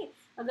basis पे,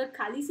 अगर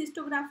खाली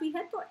cystography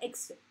है तो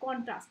x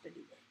contrast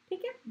study.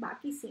 ठीक है,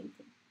 बाकी same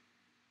thing.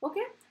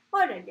 Okay,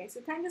 alright guys,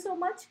 so thank you so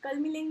much. कल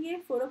मिलेंगे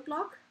 4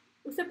 o'clock.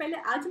 उससे पहले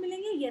आज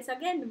मिलेंगे. Yes,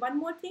 again one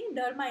more thing,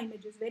 derma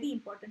images very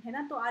important है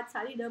ना, तो आज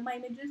सारी डर्मा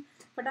इमेजेस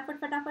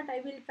फटाफट I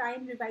will try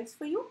and revise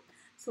for you.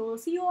 So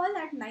C you all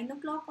at 9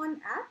 o'clock on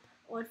app,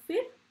 और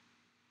फिर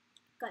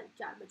कल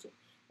 4 बजे,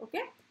 ओके।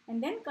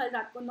 एंड देन कल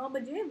रात को 9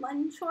 बजे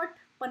 1 शॉट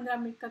 15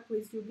 मिनट का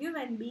quiz you give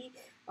and be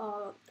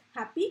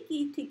happy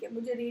कि ठीक है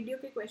मुझे रेडियो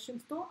के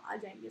क्वेश्चंस तो आ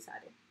जाएंगे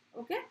सारे,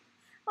 okay.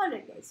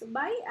 Alright guys, so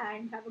bye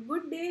and have a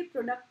good day,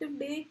 productive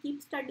day, keep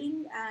studying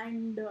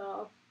and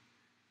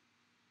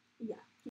yeah.